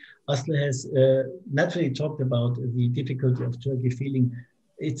 I think Asli has naturally talked about the difficulty of Turkey feeling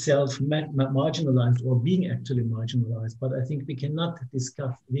itself marginalized or being actually marginalized. But I think we cannot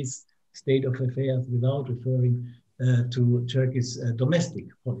discuss this state of affairs without referring to Turkey's domestic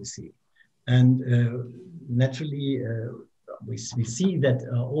policy. And naturally, we see that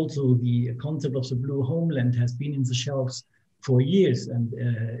also the concept of the blue homeland has been in the shelves for years. And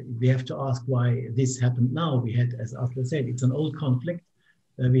we have to ask why this happened now. We had, as Asli said, it's an old conflict.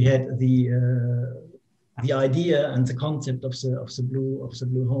 We had the idea and the concept of the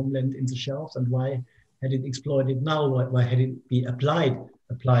blue homeland in the shelves, and why had it exploited now? Why had it be applied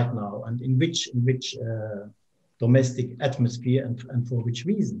now, and in which domestic atmosphere and for which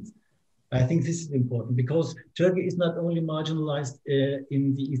reasons? I think this is important because Turkey is not only marginalized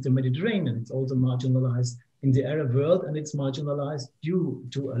in the Eastern Mediterranean, it's also marginalized in the Arab world, and it's marginalized due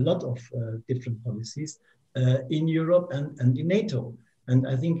to a lot of different policies in Europe and in NATO. And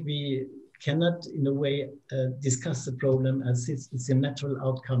I think we cannot, in a way, discuss the problem as it's a natural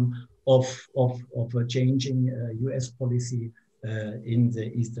outcome of a changing US policy in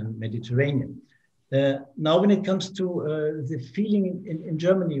the Eastern Mediterranean. Now, when it comes to the feeling in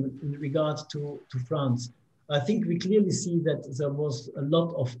Germany in regards to France, I think we clearly see that there was a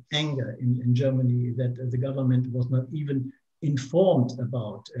lot of anger in Germany that the government was not even informed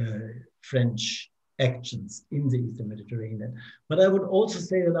about French actions in the Eastern Mediterranean. But I would also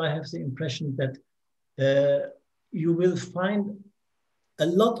say that I have the impression that you will find a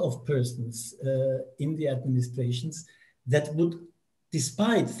lot of persons in the administrations that would,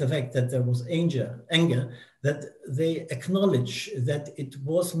 despite the fact that there was anger, that they acknowledge that it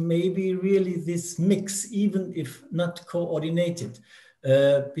was maybe really this mix, even if not coordinated,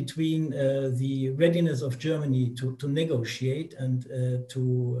 between the readiness of Germany to negotiate and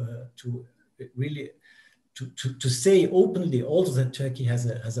to really to say openly also that Turkey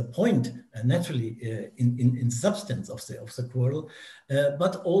has a point naturally in substance of the quarrel,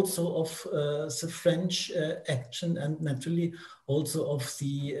 but also of the French action and naturally also of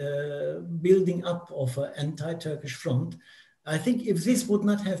the building up of an anti-Turkish front. I think if this would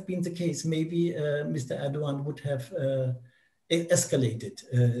not have been the case, maybe Mr. Erdogan would have escalated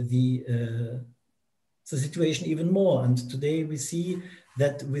the situation even more. And today we see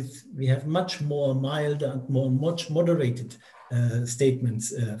that we have much more mild and much moderated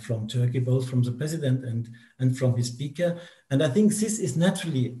statements from Turkey, both from the president and from his speaker. And I think this is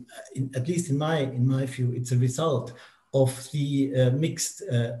naturally, at least in my view, it's a result of the mixed,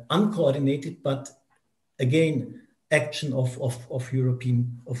 uncoordinated, but again, action of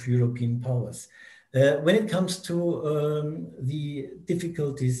European powers. When it comes to the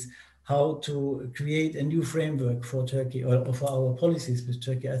difficulties how to create a new framework for Turkey or for our policies with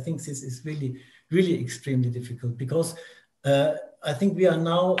Turkey, I think this is really extremely difficult because I think we are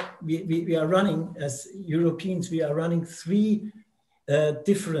now, we are running, as Europeans, we are running three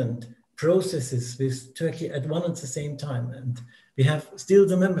different processes with Turkey at one and the same time. And we have still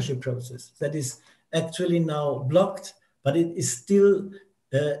the membership process that is actually now blocked, but it is still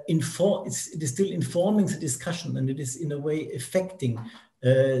it is still informing the discussion, and it is in a way affecting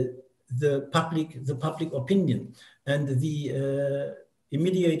the public opinion. And the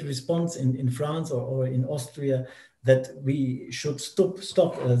immediate response in France or in Austria that we should stop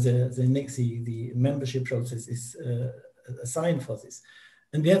the membership process is a sign for this.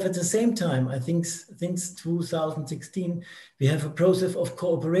 And we have at the same time, I think since 2016, we have a process of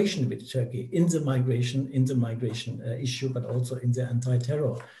cooperation with Turkey in the migration issue, but also in the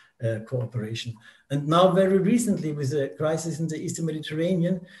anti-terror cooperation. And now very recently with the crisis in the Eastern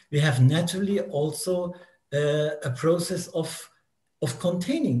Mediterranean, we have naturally also a process of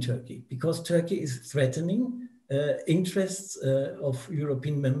containing Turkey, because Turkey is threatening interests of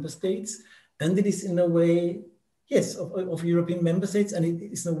European member states. And it is in a way, yes, of European member states, and it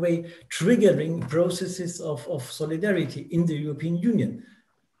is in a way triggering processes of solidarity in the European Union.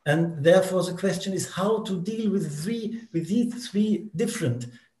 And therefore the question is how to deal with these three different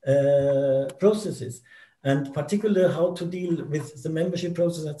processes, and particularly how to deal with the membership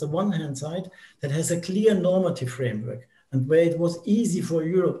process at the one hand side that has a clear normative framework and where it was easy for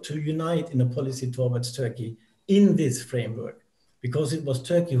Europe to unite in a policy towards Turkey in this framework, because it was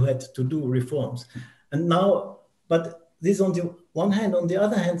Turkey who had to do reforms. And now, but this on the one hand, on the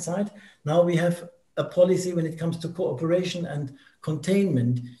other hand side, now we have a policy when it comes to cooperation and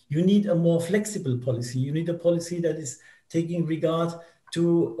containment. You need a more flexible policy. You need a policy that is taking regard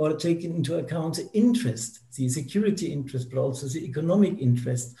to or taking into account the interest, the security interest, but also the economic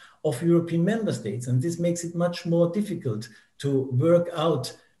interest of European member states. And this makes it much more difficult to work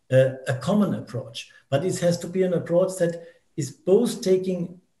out a common approach. But it has to be an approach that is both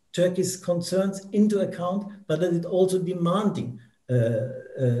taking Turkey's concerns into account, but that it also demanding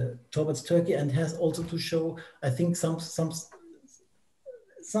towards Turkey, and has also to show, I think,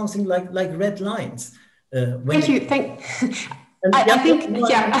 something like red lines. Thank you. I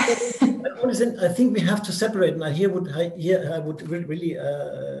think we have to separate, and I would really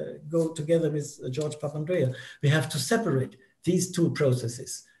go together with George Papandreou. We have to separate these two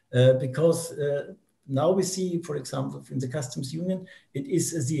processes because now we see, for example, in the customs union, it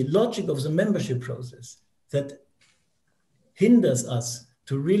is the logic of the membership process that hinders us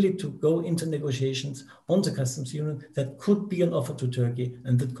to really go into negotiations on the customs union that could be an offer to Turkey,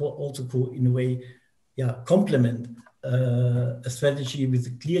 and that also could, in a way, complement a strategy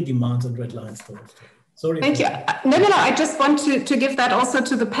with clear demands and red lines for us. Sorry. Thank you. No. I just want to give that also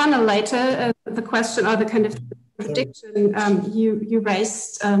to the panel later, the question or the kind of prediction you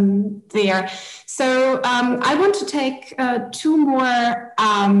raised there. So I want to take two more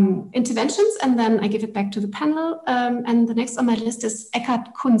interventions and then I give it back to the panel. And the next on my list is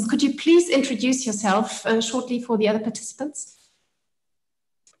Eckhard Kunz. Could you please introduce yourself shortly for the other participants?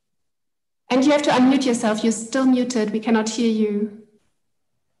 And you have to unmute yourself. You're still muted. We cannot hear you.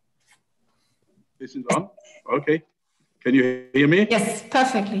 This is on? Okay. Can you hear me? Yes,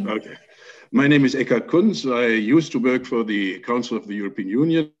 perfectly. Okay. My name is Eckhard Kunz. I used to work for the Council of the European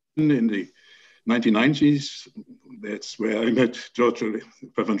Union in the 1990s. That's where I met George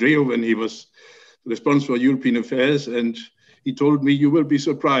Papandreou when he was responsible for European affairs. And he told me, you will be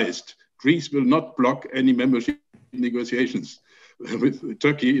surprised. Greece will not block any membership negotiations. With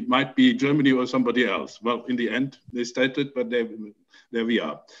Turkey, it might be Germany or somebody else. Well, in the end, they started, but there we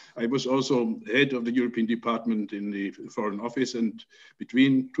are. I was also head of the European Department in the Foreign Office, and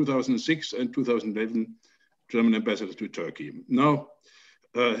between 2006 and 2011, German ambassador to Turkey. Now,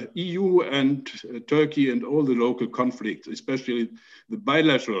 EU and Turkey and all the local conflicts, especially the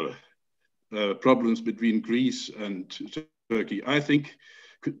bilateral problems between Greece and Turkey, I think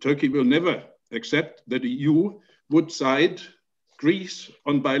Turkey will never accept that the EU would side Greece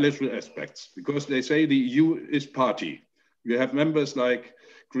on bilateral aspects, because they say the EU is party. You have members like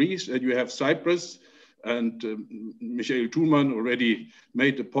Greece and you have Cyprus, and Michael Thumann already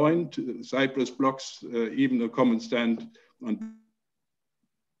made the point, Cyprus blocks even a common stand on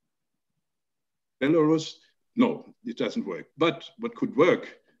Belarus. No, it doesn't work. But what could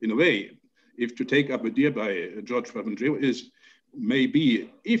work in a way, if to take up a deal by George Papandreou, is maybe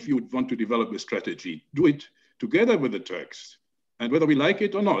if you want to develop a strategy, do it together with the Turks. And whether we like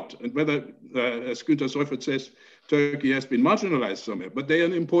it or not, and whether, as Günter Seufert says, Turkey has been marginalized somewhere, but they are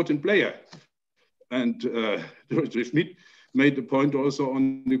an important player. And Dorothée Schmid made the point also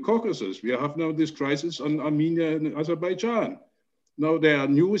on the Caucasus. We have now this crisis on Armenia and Azerbaijan. Now there are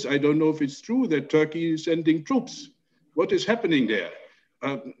news, I don't know if it's true, that Turkey is sending troops. What is happening there?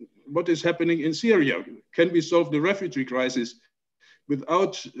 What is happening in Syria? Can we solve the refugee crisis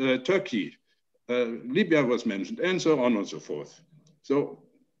without Turkey? Libya was mentioned, and so on and so forth. So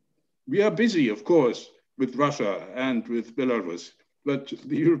we are busy, of course, with Russia and with Belarus, but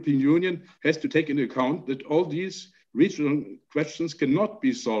the European Union has to take into account that all these regional questions cannot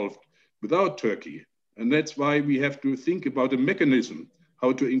be solved without Turkey. And that's why we have to think about a mechanism,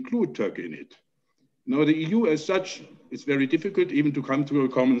 how to include Turkey in it. Now, the EU as such, it's very difficult even to come to a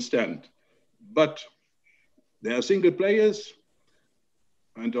common stand. But there are single players,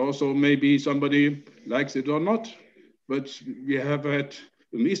 and also maybe somebody likes it or not, but we have had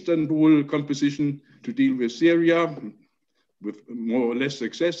an Istanbul composition to deal with Syria with more or less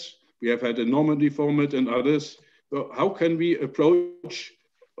success. We have had a Normandy format and others. So how can we approach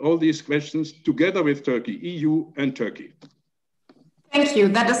all these questions together with Turkey, EU and Turkey? Thank you.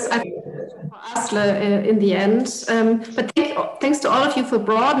 That is, I think, for Asli in the end. But thanks to all of you for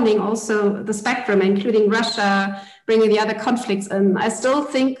broadening also the spectrum, including Russia, bringing the other conflicts in. I still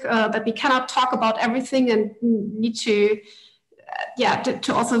think that we cannot talk about everything and need to,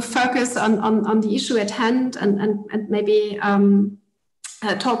 to also focus on the issue at hand and maybe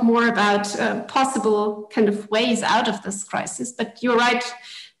talk more about possible kind of ways out of this crisis. But you're right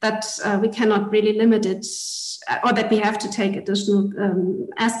that we cannot really limit it, or that we have to take additional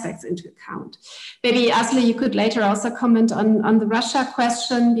aspects into account. Maybe, Asli, you could later also comment on the Russia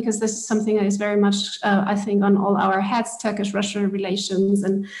question, because this is something that is very much, I think, on all our heads, Turkish-Russia relations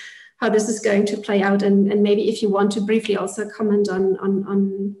and how this is going to play out. And maybe if you want to briefly also comment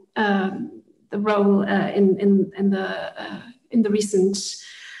on the role in the recent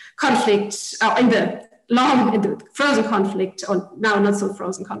conflict, in the frozen conflict, or now not so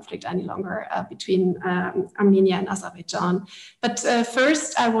frozen conflict any longer, between Armenia and Azerbaijan. But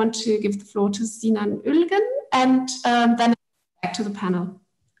first, I want to give the floor to Sinan Ülgen, and then back to the panel.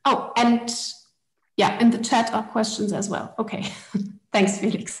 Oh, and in the chat are questions as well. Okay, thanks,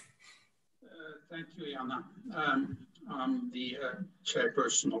 Felix. Thank you, Jana. I'm the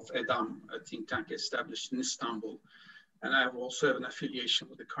chairperson of EDAM, a think tank established in Istanbul. And I also have an affiliation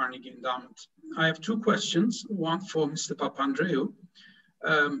with the Carnegie Endowment. I have two questions, one for Mr. Papandreou.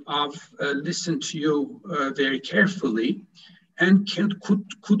 I've listened to you very carefully, and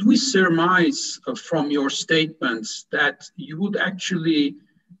could we surmise from your statements that you would actually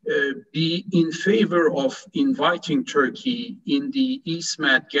be in favor of inviting Turkey in the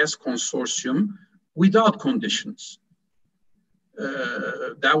EastMed gas consortium without conditions?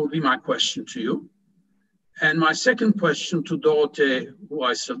 That would be my question to you. And my second question to Dorothée, who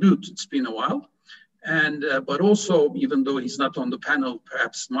I salute, it's been a while, and but also, even though he's not on the panel,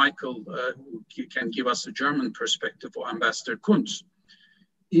 perhaps Michael who can give us a German perspective, or Ambassador Kuntz,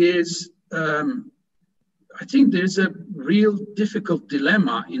 is I think there's a real difficult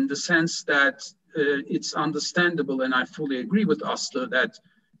dilemma in the sense that it's understandable, and I fully agree with Asli, that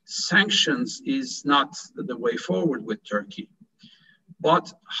sanctions is not the way forward with Turkey.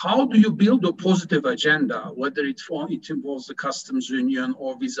 But how do you build a positive agenda, whether it involves the customs union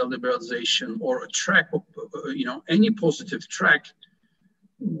or visa liberalization or a track of, any positive track,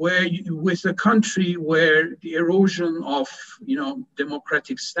 where with a country where the erosion of,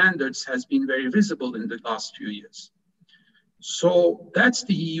 democratic standards has been very visible in the last few years. So that's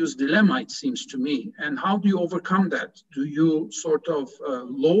the EU's dilemma, it seems to me. And how do you overcome that? Do you sort of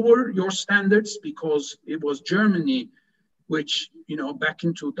lower your standards? Because it was Germany which, back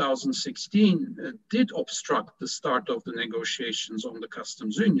in 2016 did obstruct the start of the negotiations on the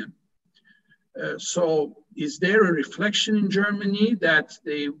customs union. So is there a reflection in Germany that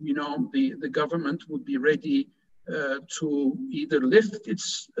the government would be ready to either lift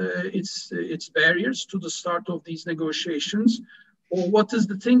its barriers to the start of these negotiations, or what is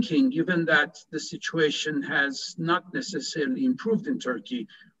the thinking, given that the situation has not necessarily improved in Turkey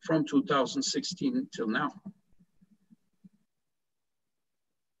from 2016 till now?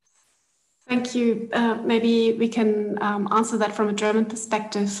 Thank you. Maybe we can answer that from a German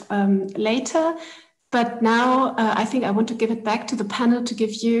perspective later. But now I think I want to give it back to the panel to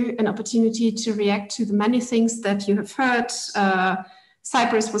give you an opportunity to react to the many things that you have heard.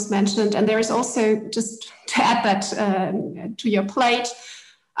 Cyprus was mentioned, and there is also, just to add that to your plate,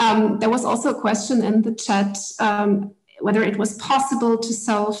 there was also a question in the chat whether it was possible to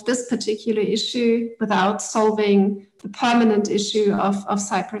solve this particular issue without solving the permanent issue of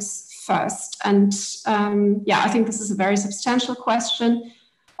Cyprus first. And I think this is a very substantial question,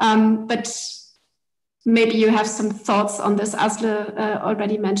 but maybe you have some thoughts on this. Asli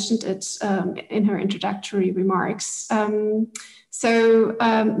already mentioned it in her introductory remarks. So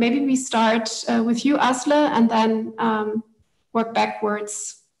maybe we start with you, Asli, and then work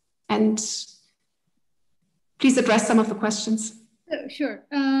backwards, and please address some of the questions. Sure.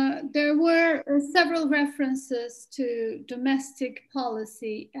 There were several references to domestic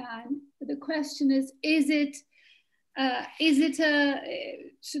policy, and the question is it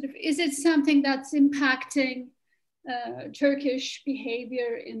something that's impacting Turkish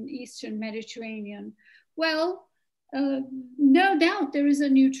behavior in Eastern Mediterranean? Well, no doubt there is a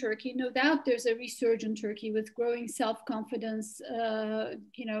new Turkey. No doubt there's a resurgent Turkey with growing self-confidence,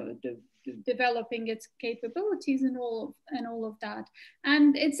 developing its capabilities and all of that.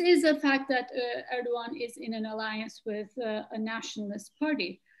 And it is a fact that Erdogan is in an alliance with a nationalist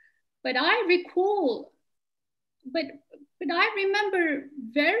party. But I recall, but I remember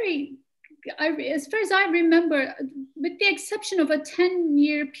as far as I remember, with the exception of a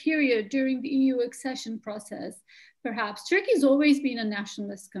 10-year period during the EU accession process, perhaps, Turkey's always been a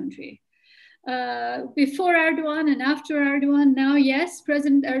nationalist country. Before Erdogan and after Erdogan, now, yes,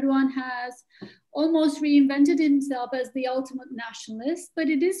 President Erdogan has almost reinvented himself as the ultimate nationalist, but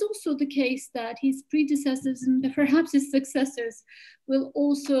it is also the case that his predecessors and perhaps his successors will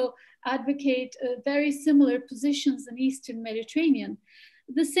also advocate very similar positions in Eastern Mediterranean.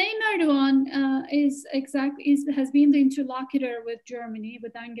 The same Erdogan has been the interlocutor with Germany,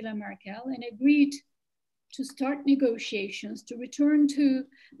 with Angela Merkel, and agreed to start negotiations, to return to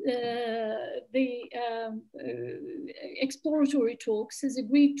the exploratory talks, has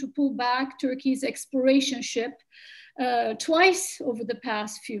agreed to pull back Turkey's exploration ship twice over the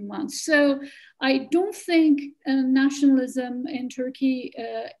past few months. So I don't think nationalism in Turkey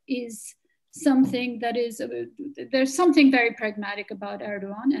is something that is, there's something very pragmatic about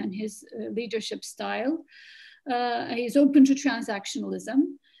Erdogan and his leadership style. He's open to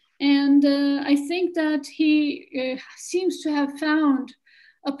transactionalism. And I think that he seems to have found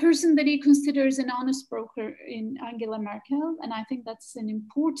a person that he considers an honest broker in Angela Merkel. And I think that's an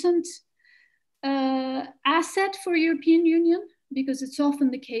important asset for European Union, because it's often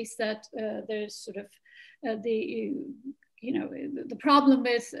the case that there's sort of the problem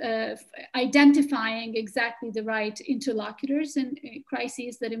with identifying exactly the right interlocutors in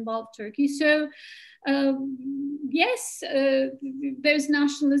crises that involve Turkey. So yes, there's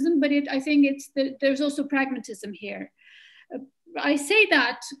nationalism, but I think there's also pragmatism here. I say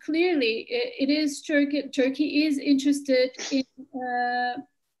that clearly. It is Turkey is interested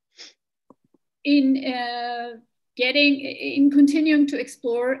in continuing to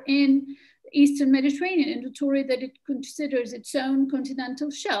explore in Eastern Mediterranean, in the territory that it considers its own continental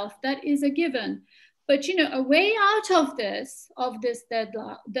shelf. That is a given. But a way out of this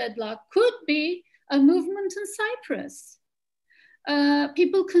deadlock could be a movement in Cyprus.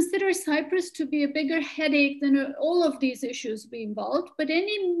 People consider Cyprus to be a bigger headache than all of these issues we involved, but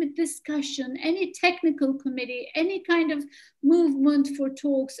any discussion, any technical committee, any kind of movement for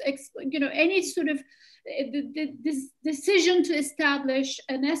talks, any sort of this decision to establish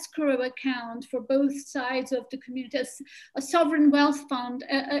an escrow account for both sides of the community, a sovereign wealth fund,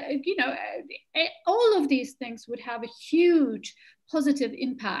 all of these things would have a huge positive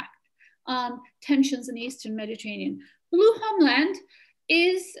impact on tensions in the Eastern Mediterranean. Blue homeland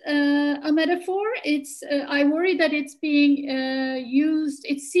is a metaphor. I worry that it's being used,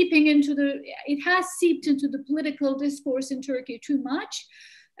 it has seeped into the political discourse in Turkey too much.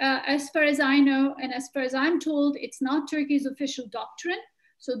 As far as I know, and as far as I'm told, it's not Turkey's official doctrine.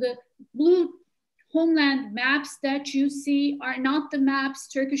 So the blue homeland maps that you see are not the maps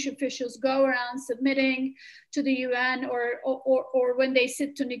Turkish officials go around submitting to the UN or when they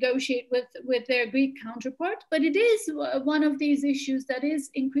sit to negotiate with their Greek counterpart, but it is one of these issues that is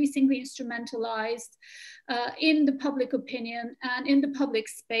increasingly instrumentalized in the public opinion and in the public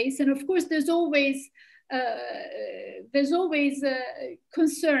space. And of course, there's always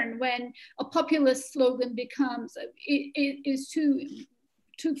concern when a populist slogan becomes, is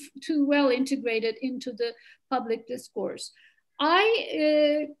too well integrated into the public discourse.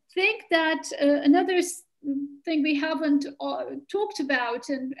 I think that another thing we haven't talked about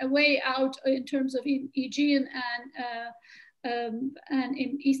and a way out in terms of Aegean and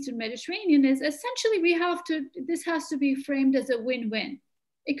in Eastern Mediterranean is essentially this has to be framed as a win-win,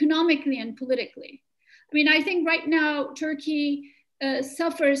 economically and politically. I mean, I think right now Turkey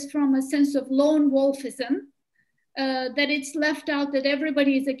suffers from a sense of lone wolfism, that it's left out that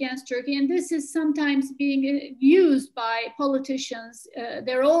everybody is against Turkey. And this is sometimes being used by politicians.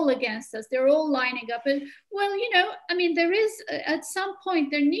 They're all against us. They're all lining up. And, well, I mean, there is, at some point,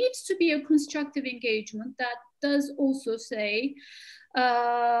 there needs to be a constructive engagement that does also say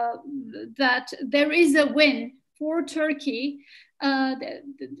that there is a win for Turkey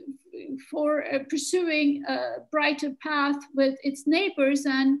for pursuing a brighter path with its neighbors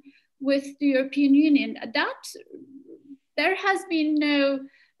and with the European Union. There has been no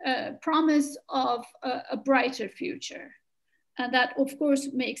promise of a brighter future. And that, of course,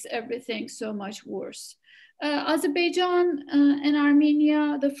 makes everything so much worse. Azerbaijan and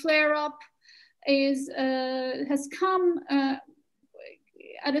Armenia, the flare-up has come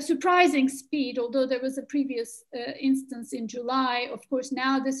at a surprising speed, although there was a previous instance in July. Of course,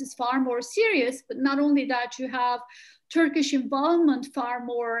 now this is far more serious, but not only that, you have Turkish involvement far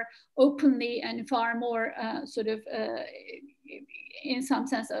more openly and far more in some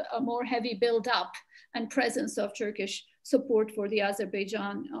sense, a more heavy build-up and presence of Turkish support for the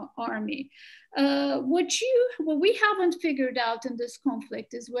Azerbaijan army. What we haven't figured out in this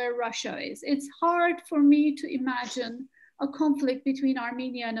conflict is where Russia is. It's hard for me to imagine a conflict between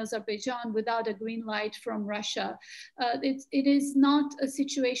Armenia and Azerbaijan without a green light from Russia. It is not a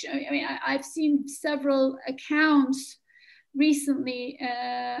situation. I mean, I've seen several accounts recently,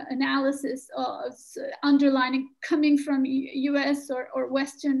 analysis of underlining coming from US or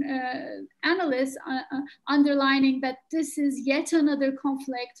Western analysts underlining that this is yet another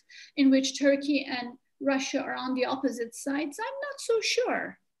conflict in which Turkey and Russia are on the opposite sides. I'm not so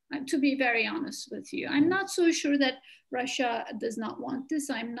sure. To be very honest with you, I'm not so sure that Russia does not want this.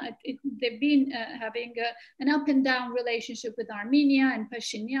 They've been having an up and down relationship with Armenia and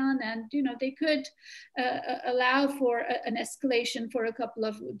Pashinyan, and they could allow for an escalation for a couple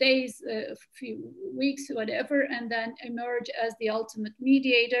of days, a few weeks, whatever, and then emerge as the ultimate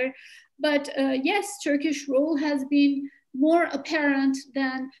mediator. But yes, Turkish role has been more apparent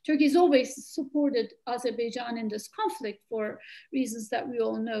than Turkey's always supported Azerbaijan in this conflict for reasons that we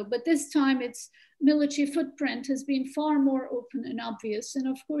all know. But this time its military footprint has been far more open and obvious. And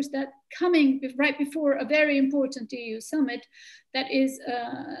of course that coming right before a very important EU summit that is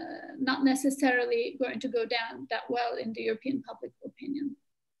not necessarily going to go down that well in the European public opinion.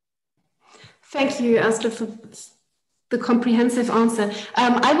 Thank you, Asli, for the comprehensive answer.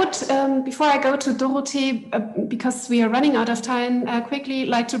 I would, before I go to Dorothée, because we are running out of time, quickly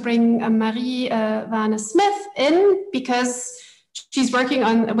like to bring Marie Smith in, because she's working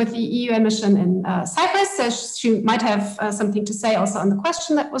with the EU mission in Cyprus, so she might have something to say also on the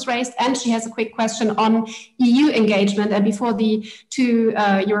question that was raised, and she has a quick question on EU engagement. And before the two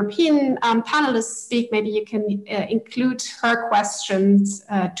European panelists speak, maybe you can include her questions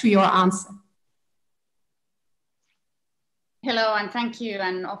to your answer. Hello, and thank you.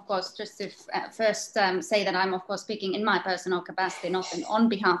 And of course, just to first say that I'm, of course, speaking in my personal capacity, not on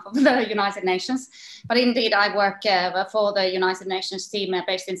behalf of the United Nations, but indeed I work for the United Nations team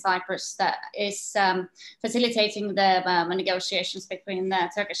based in Cyprus that is facilitating the negotiations between the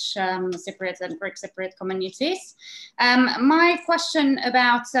Turkish Cypriot and Greek Cypriot communities. My question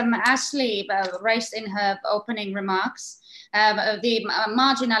about Asli raised in her opening remarks, the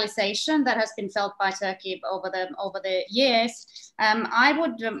marginalization that has been felt by Turkey over the years,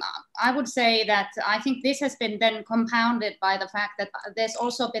 I would say that I think this has been then compounded by the fact that there's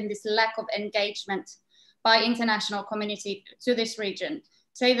also been this lack of engagement by international community to this region.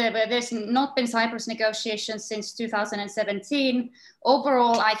 Say that there's not been Cyprus negotiations since 2017.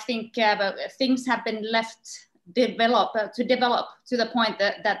 Overall, I think things have been left to develop to the point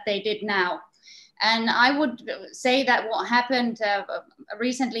that they did now. And I would say that what happened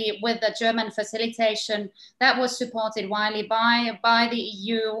recently with the German facilitation, that was supported widely by the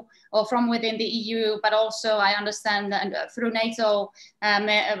EU or from within the EU, but also I understand that through NATO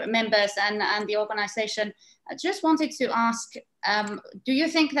members and the organization. I just wanted to ask, do you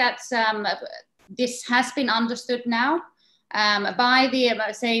think that this has been understood now by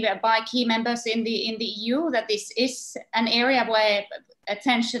by key members in the EU, that this is an area where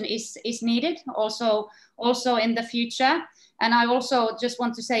attention is needed also in the future? And I also just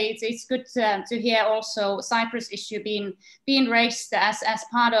want to say it's good to hear also Cyprus issue being raised as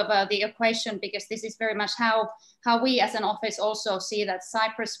part of the equation, because this is very much how we as an office also see that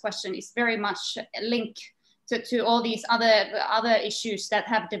Cyprus question is very much linked to all these other issues that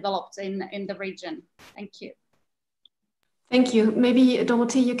have developed in the region. Thank you. Thank you. Maybe,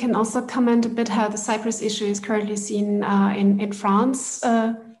 Dorothée, you can also comment a bit how the Cyprus issue is currently seen in France,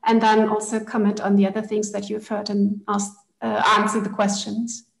 and then also comment on the other things that you've heard and answer the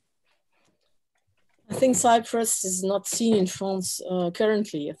questions. I think Cyprus is not seen in France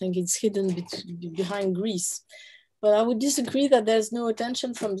currently. I think it's hidden behind Greece. But I would disagree that there's no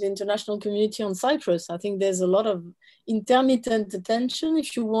attention from the international community on Cyprus. I think there's a lot of intermittent attention,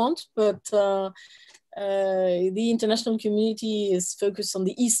 if you want, but the international community is focused on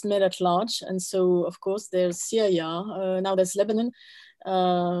the East Med at large. And so, of course, there's Syria, now there's Lebanon,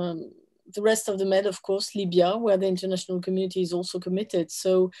 the rest of the Med, of course, Libya, where the international community is also committed.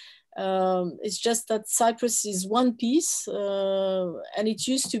 So it's just that Cyprus is one piece, and it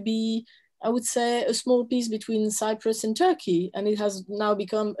used to be, I would say, a small piece between Cyprus and Turkey, and it has now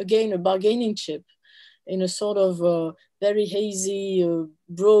become, again, a bargaining chip in a sort of very hazy,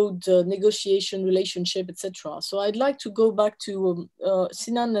 broad negotiation relationship, etc. So I'd like to go back to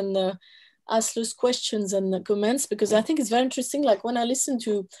Sinan and Asli's questions and comments, because I think it's very interesting. Like when I listen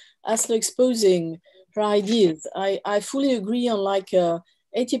to Asli exposing her ideas, I fully agree on like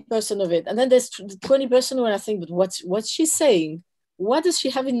 80% of it. And then there's 20% when I think, but what's she saying? What does she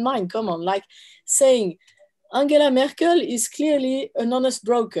have in mind? Come on, like saying Angela Merkel is clearly an honest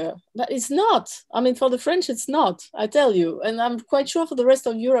broker. But it's not. I mean, for the French, it's not, I tell you. And I'm quite sure for the rest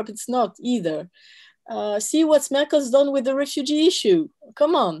of Europe, it's not either. See what Merkel's done with the refugee issue.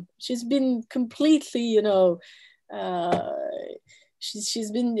 Come on. She's been completely, you know, she's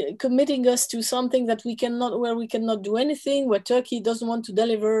been committing us to something that we cannot do anything, where Turkey doesn't want to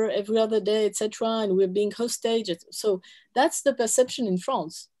deliver every other day, etc. And we're being hostage. So that's the perception in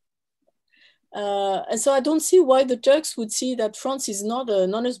France. And so I don't see why the Turks would see that France is not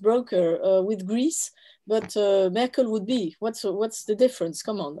an honest broker with Greece, but Merkel would be. What's the difference?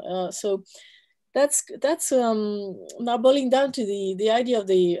 Come on. So that's now boiling down to the idea of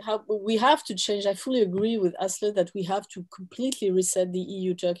how we have to change. I fully agree with Asli that we have to completely reset the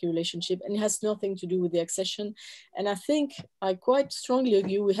EU-Turkey relationship, and it has nothing to do with the accession. And I think I quite strongly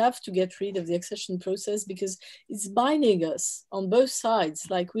agree we have to get rid of the accession process, because it's binding us on both sides.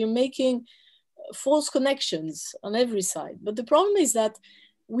 Like we're making false connections on every side. But the problem is that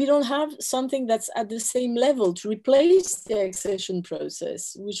we don't have something that's at the same level to replace the accession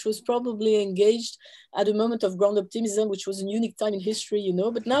process, which was probably engaged at a moment of ground optimism, which was a unique time in history, you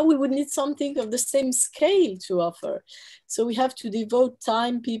know, but now we would need something of the same scale to offer. So we have to devote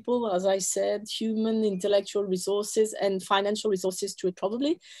time, people, as I said, human, intellectual resources and financial resources to it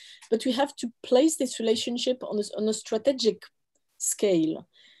probably, but we have to place this relationship on a strategic scale.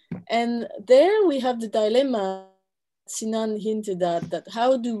 And there we have the dilemma Sinan hinted at, that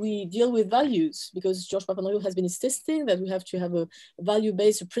how do we deal with values? Because George Papandreou has been insisting that we have to have a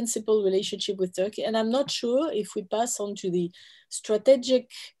value-based, a principled relationship with Turkey. And I'm not sure if we pass on to the strategic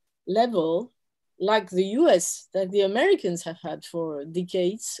level, like the US, that the Americans have had for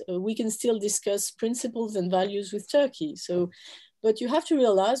decades, we can still discuss principles and values with Turkey. So But you have to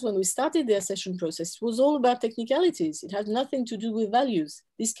realize when we started the accession process, it was all about technicalities. It had nothing to do with values.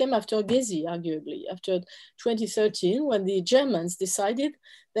 This came after Gezi, arguably, after 2013, when the Germans decided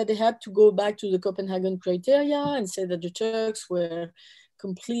that they had to go back to the Copenhagen criteria and say that the Turks were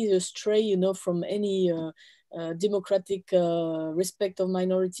completely astray, you know, from any democratic respect of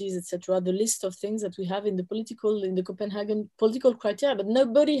minorities, etc. The list of things that we have in the Copenhagen political criteria, but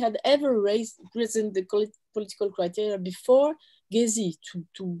nobody had ever risen the political criteria before Gezi,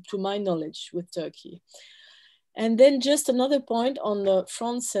 to my knowledge, with Turkey. And then just another point on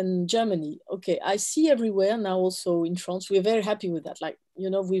France and Germany. Okay, I see everywhere now also in France, we're very happy with that. Like, you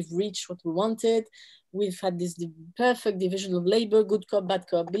know, we've reached what we wanted. We've had this perfect division of labor, good cop, bad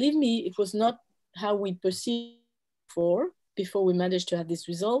cop. Believe me, it was not how we perceived before we managed to have these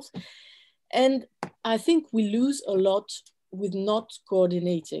results. And I think we lose a lot with not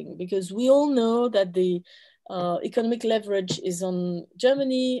coordinating, because we all know that the economic leverage is on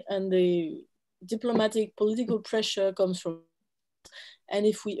Germany and the diplomatic political pressure comes from, and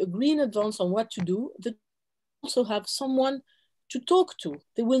if we agree in advance on what to do, they also have someone to talk to.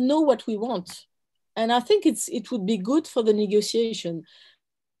 They will know what we want. And I think it would be good for the negotiation.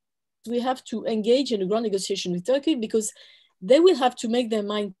 We have to engage in a grand negotiation with Turkey, because they will have to make their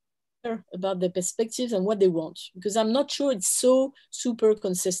mind clear about their perspectives and what they want, because I'm not sure it's so super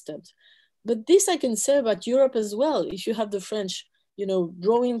consistent. But this I can say about Europe as well. If you have the French, you know,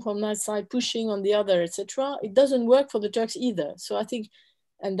 drawing from that side, pushing on the other, etc., it doesn't work for the Turks either. So I think,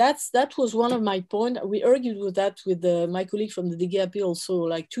 and that was one of my points. We argued with that with my colleague from the DGAP also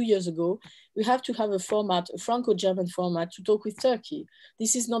like 2 years ago. We have to have a format, a Franco-German format, to talk with Turkey.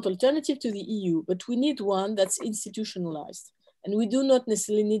 This is not alternative to the EU, but we need one that's institutionalized. And we do not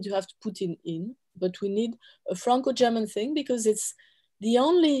necessarily need to have to put in, but we need a Franco-German thing, because it's the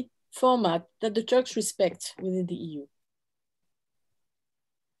only format that the Turks respect within the EU.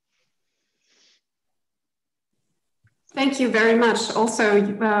 Thank you very much. Also,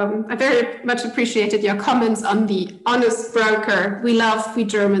 I very much appreciated your comments on the honest broker. We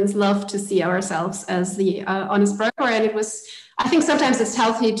Germans love to see ourselves as the honest broker. And it was, I think sometimes it's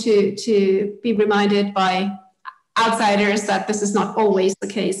healthy to be reminded by outsiders that this is not always the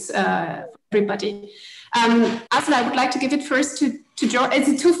case for everybody. Asli, I would like to give it first to George. It's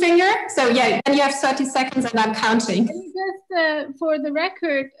a two-finger, so yeah, then you have 30 seconds and I'm counting. Let me just, for the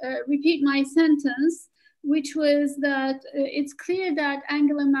record, repeat my sentence, which was that it's clear that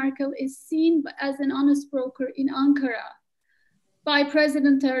Angela Merkel is seen as an honest broker in Ankara by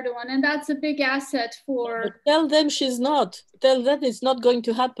President Erdogan, and that's a big asset for... But tell them she's not. Tell them it's not going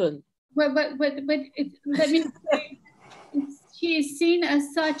to happen. Well, but let me say, she is seen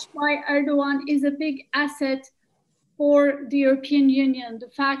as such by Erdogan is a big asset for the European Union. The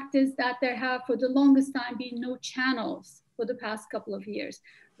fact is that there have for the longest time been no channels for the past couple of years.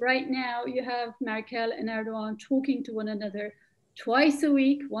 Right now you have Merkel and Erdogan talking to one another twice a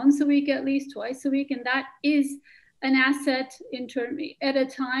week, once a week at least, twice a week, and that is an asset at a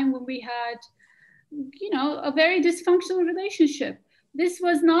time when we had, you know, a very dysfunctional relationship. This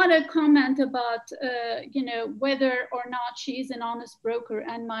was not a comment about, you know, whether or not she's an honest broker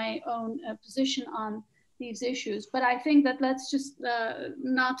and my own position on these issues. But I think that let's just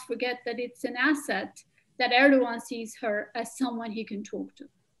not forget that it's an asset that Erdogan sees her as someone he can talk to.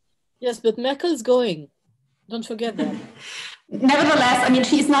 Yes, but Merkel's going. Don't forget that. Nevertheless, I mean,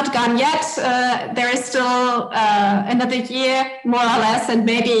 she's not gone yet. There is still another year, more or less, and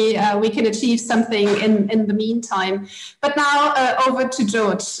maybe we can achieve something in the meantime. But now over to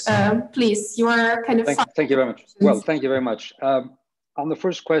George. Please, your kind of... Thank you very much. Well, thank you very much. On the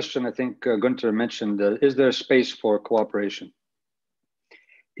first question, I think Gunther mentioned, is there a space for cooperation?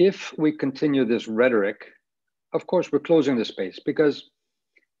 If we continue this rhetoric, of course, we're closing the space, because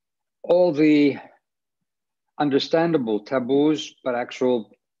all the understandable taboos, but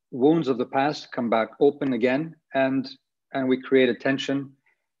actual wounds of the past come back open again, and we create a tension,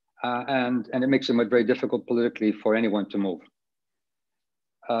 and it makes it very difficult politically for anyone to move.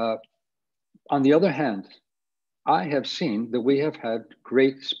 On the other hand, I have seen that we have had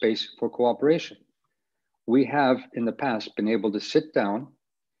great space for cooperation. We have in the past been able to sit down,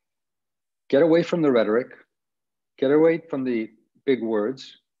 get away from the rhetoric, get away from the big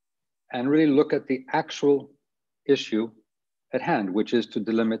words, and really look at the actual issue at hand, which is to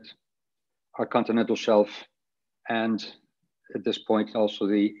delimit our continental shelf and at this point also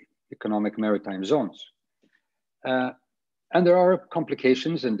the economic maritime zones. And there are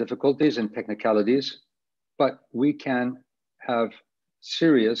complications and difficulties and technicalities, but we can have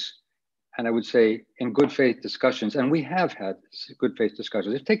serious, and I would say in good faith discussions, and we have had good faith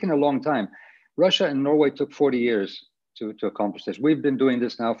discussions. It's taken a long time. Russia and Norway took 40 years to accomplish this. We've been doing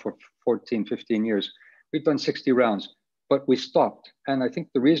this now for 14, 15 years. We've done 60 rounds, but we stopped. And I think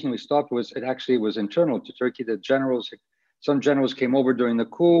the reason we stopped was it actually was internal to Turkey. The generals, some generals came over during the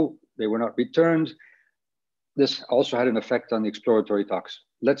coup. They were not returned. This also had an effect on the exploratory talks.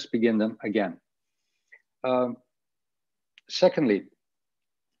 Let's begin them again. Secondly,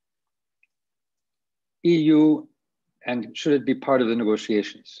 EU, and should it be part of the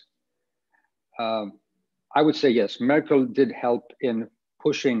negotiations? I would say yes, Merkel did help in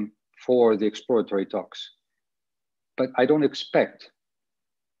pushing for the exploratory talks, but I don't expect,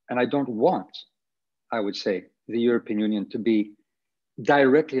 and I don't want, I would say, the European Union to be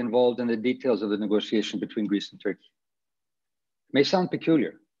directly involved in the details of the negotiation between Greece and Turkey. It may sound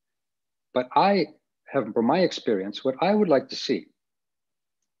peculiar, but I have, from my experience, what I would like to see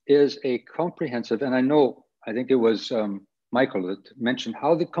is a comprehensive, and I think it was Michael that mentioned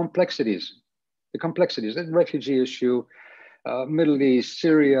how the complexities, the refugee issue, Middle East,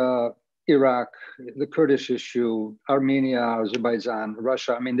 Syria, Iraq, the Kurdish issue, Armenia, Azerbaijan,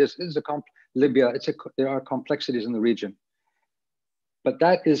 Russia. I mean, this is Libya. There are complexities in the region. But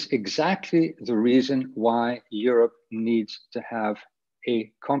that is exactly the reason why Europe needs to have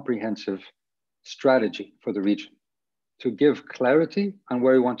a comprehensive strategy for the region to give clarity on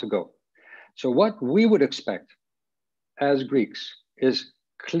where we want to go. So what we would expect as Greeks is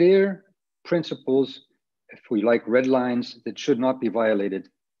clear principles, if we like, red lines that should not be violated,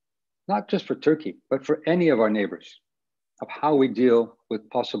 not just for Turkey, but for any of our neighbors, of how we deal with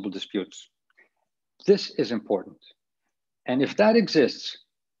possible disputes. This is important. And if that exists,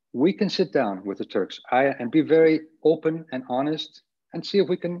 we can sit down with the Turks and be very open and honest and see if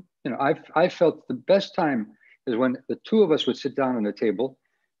we can, I felt the best time is when the two of us would sit down on a table,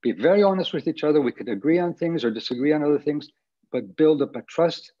 be very honest with each other. We could agree on things or disagree on other things, but build up a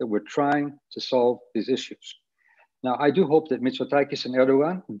trust that we're trying to solve these issues. Now, I do hope that Mitsotakis and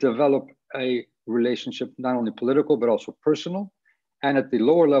Erdogan develop a relationship, not only political, but also personal, and at the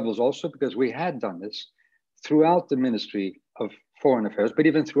lower levels also, because we had done this throughout the Ministry of Foreign Affairs, but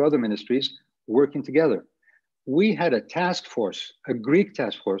even through other ministries working together. We had a task force, a Greek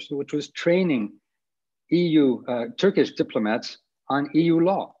task force, which was training Turkish diplomats on EU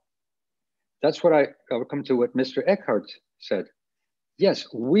law. That's what I'll come to what Mr. Eckhart said. Yes,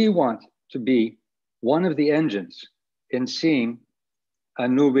 we want to be one of the engines in seeing a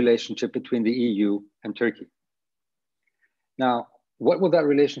new relationship between the EU and Turkey. Now, what will that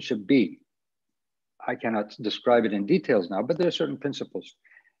relationship be? I cannot describe it in details now, but there are certain principles.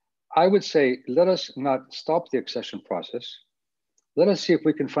 I would say, let us not stop the accession process. Let us see if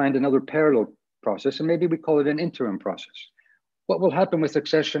we can find another parallel process, and maybe we call it an interim process. What will happen with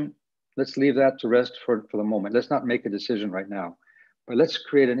accession? Let's leave that to rest for the moment. Let's not make a decision right now, but let's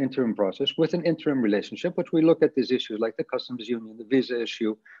create an interim process with an interim relationship, which we look at these issues like the customs union, the visa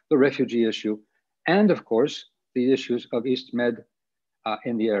issue, the refugee issue, and of course, the issues of East Med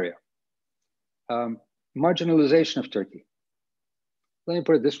in the area. Marginalization of Turkey. Let me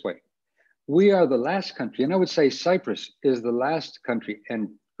put it this way. We are the last country, and I would say Cyprus is the last country, and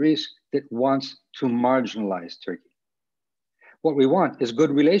Greece, that wants to marginalize Turkey. What we want is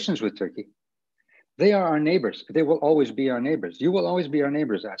good relations with Turkey. They are our neighbors. They will always be our neighbors. You will always be our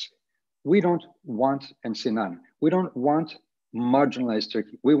neighbors, Asli. We don't want, and Sinan, we don't want marginalized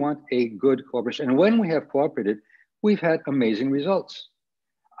Turkey. We want a good cooperation. And when we have cooperated, we've had amazing results.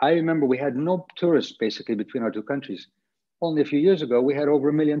 I remember we had no tourists basically between our two countries. Only a few years ago, we had over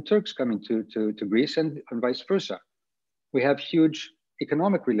 1 million Turks coming to Greece and vice versa. We have huge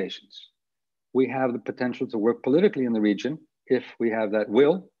economic relations. We have the potential to work politically in the region if we have that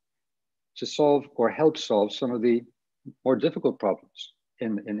will to solve or help solve some of the more difficult problems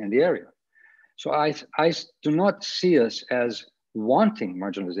in the area. So I do not see us as wanting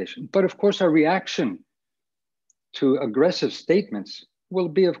marginalization, but of course our reaction to aggressive statements will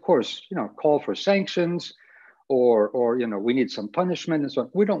be, of course, call for sanctions or we need some punishment and so on.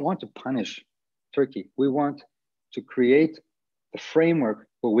 We don't want to punish Turkey. We want to create a framework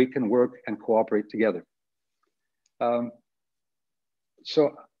where we can work and cooperate together. And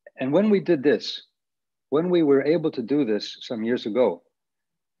when we did this, when we were able to do this some years ago,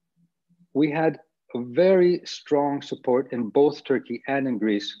 we had a very strong support in both Turkey and in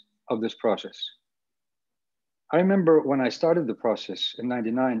Greece of this process. I remember when I started the process in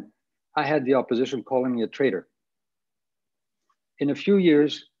 '99, I had the opposition calling me a traitor. In a few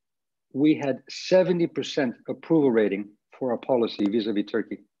years, we had 70% approval rating for our policy vis-a-vis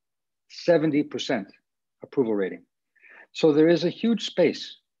Turkey. 70% approval rating. So there is a huge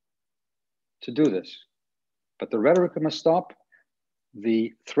space to do this, but the rhetoric must stop.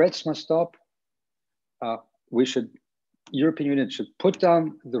 The threats must stop. We should European Union should put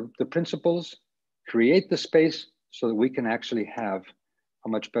down the principles, create the space so that we can actually have a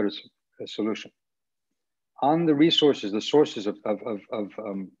much better solution. On the resources, the sources of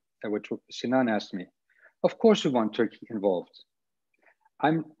which Sinan asked me, of course we want Turkey involved.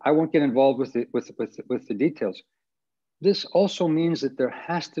 I won't get involved with the details. This also means that there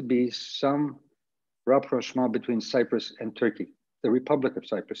has to be some rapprochement between Cyprus and Turkey, the Republic of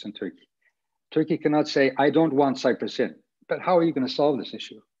Cyprus and Turkey. Turkey cannot say, I don't want Cyprus in, but how are you going to solve this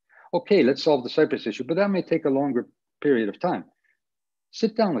issue? Okay, let's solve the Cyprus issue, but that may take a longer period of time.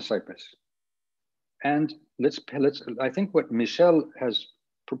 Sit down with Cyprus. And I think what Michel has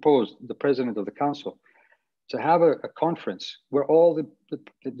proposed, the president of the council, to have a conference where all the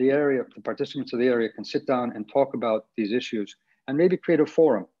participants of the area can sit down and talk about these issues and maybe create a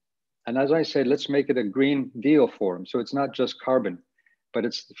forum. And as I said, let's make it a Green Deal forum. So it's not just carbon, but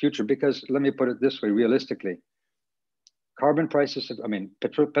it's the future. Because let me put it this way, realistically, carbon prices,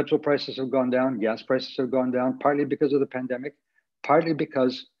 petrol prices have gone down, gas prices have gone down, partly because of the pandemic, partly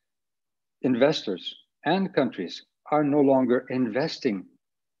because investors and countries are no longer investing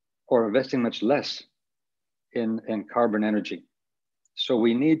or investing much less in carbon energy. So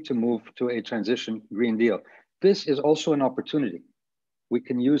we need to move to a transition Green Deal. This is also an opportunity. We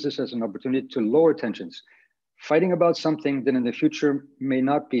can use this as an opportunity to lower tensions. Fighting about something that in the future may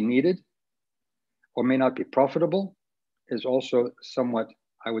not be needed or may not be profitable is also somewhat,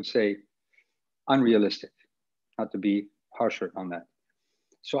 I would say, unrealistic, not to be harsher on that.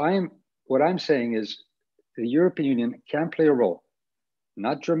 So what I'm saying is the European Union can play a role,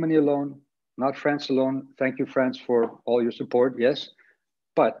 not Germany alone, not France alone. Thank you, France, for all your support, yes,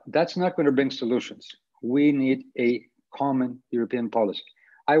 but that's not going to bring solutions. We need a common European policy.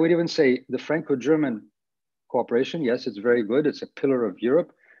 I would even say the Franco-German cooperation, yes, it's very good. It's a pillar of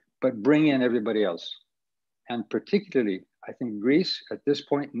Europe, but bring in everybody else. And particularly, I think Greece at this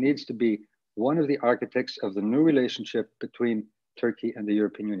point needs to be one of the architects of the new relationship between Turkey and the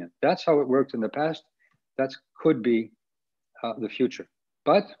European Union. That's how it worked in the past. That could be the future.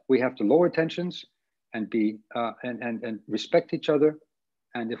 But we have to lower tensions and be and respect each other.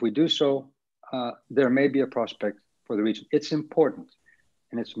 And if we do so, there may be a prospect for the region. It's important,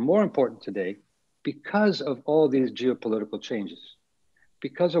 and it's more important today because of all these geopolitical changes,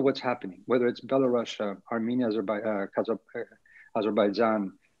 because of what's happening, whether it's Belarus, Armenia,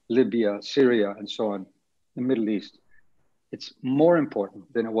 Azerbaijan, Libya, Syria, and so on, the Middle East. It's more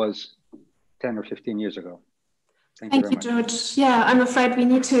important than it was 10 or 15 years ago. Thank you, George. Yeah, I'm afraid we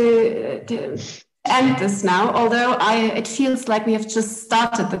need to end this now, although it feels like we have just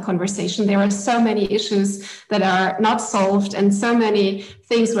started the conversation. There are so many issues that are not solved and so many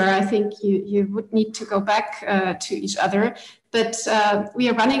things where I think you would need to go back to each other. But we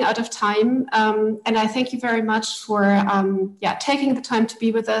are running out of time. And I thank you very much for taking the time to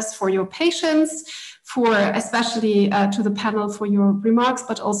be with us, for your patience, for especially to the panel for your remarks,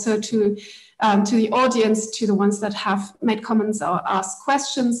 but also to the audience, to the ones that have made comments or asked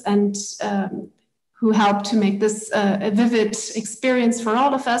questions and who helped to make this a vivid experience for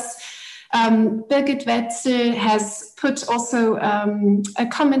all of us. Birgit Wetzel has put also a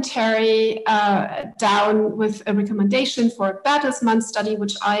commentary down with a recommendation for a Bertelsmann study,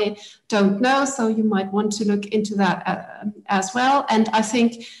 which I don't know, so you might want to look into that as well. And I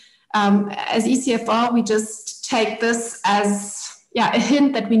think as ECFR, we just take this as a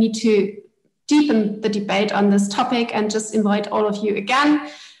hint that we need to deepen the debate on this topic and just invite all of you again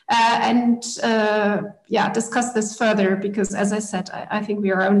and discuss this further, because as I said, I think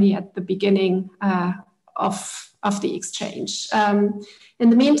we are only at the beginning of the exchange. In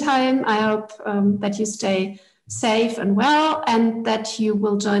the meantime, I hope that you stay safe and well, and that you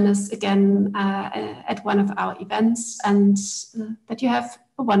will join us again at one of our events, and that you have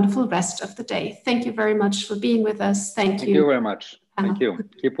a wonderful rest of the day. Thank you very much for being with us. Thank you. Thank you very much. Thank you.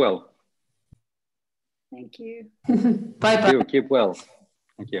 Keep well. Thank you. Bye-bye. Keep well.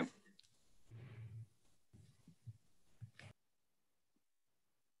 Thank you.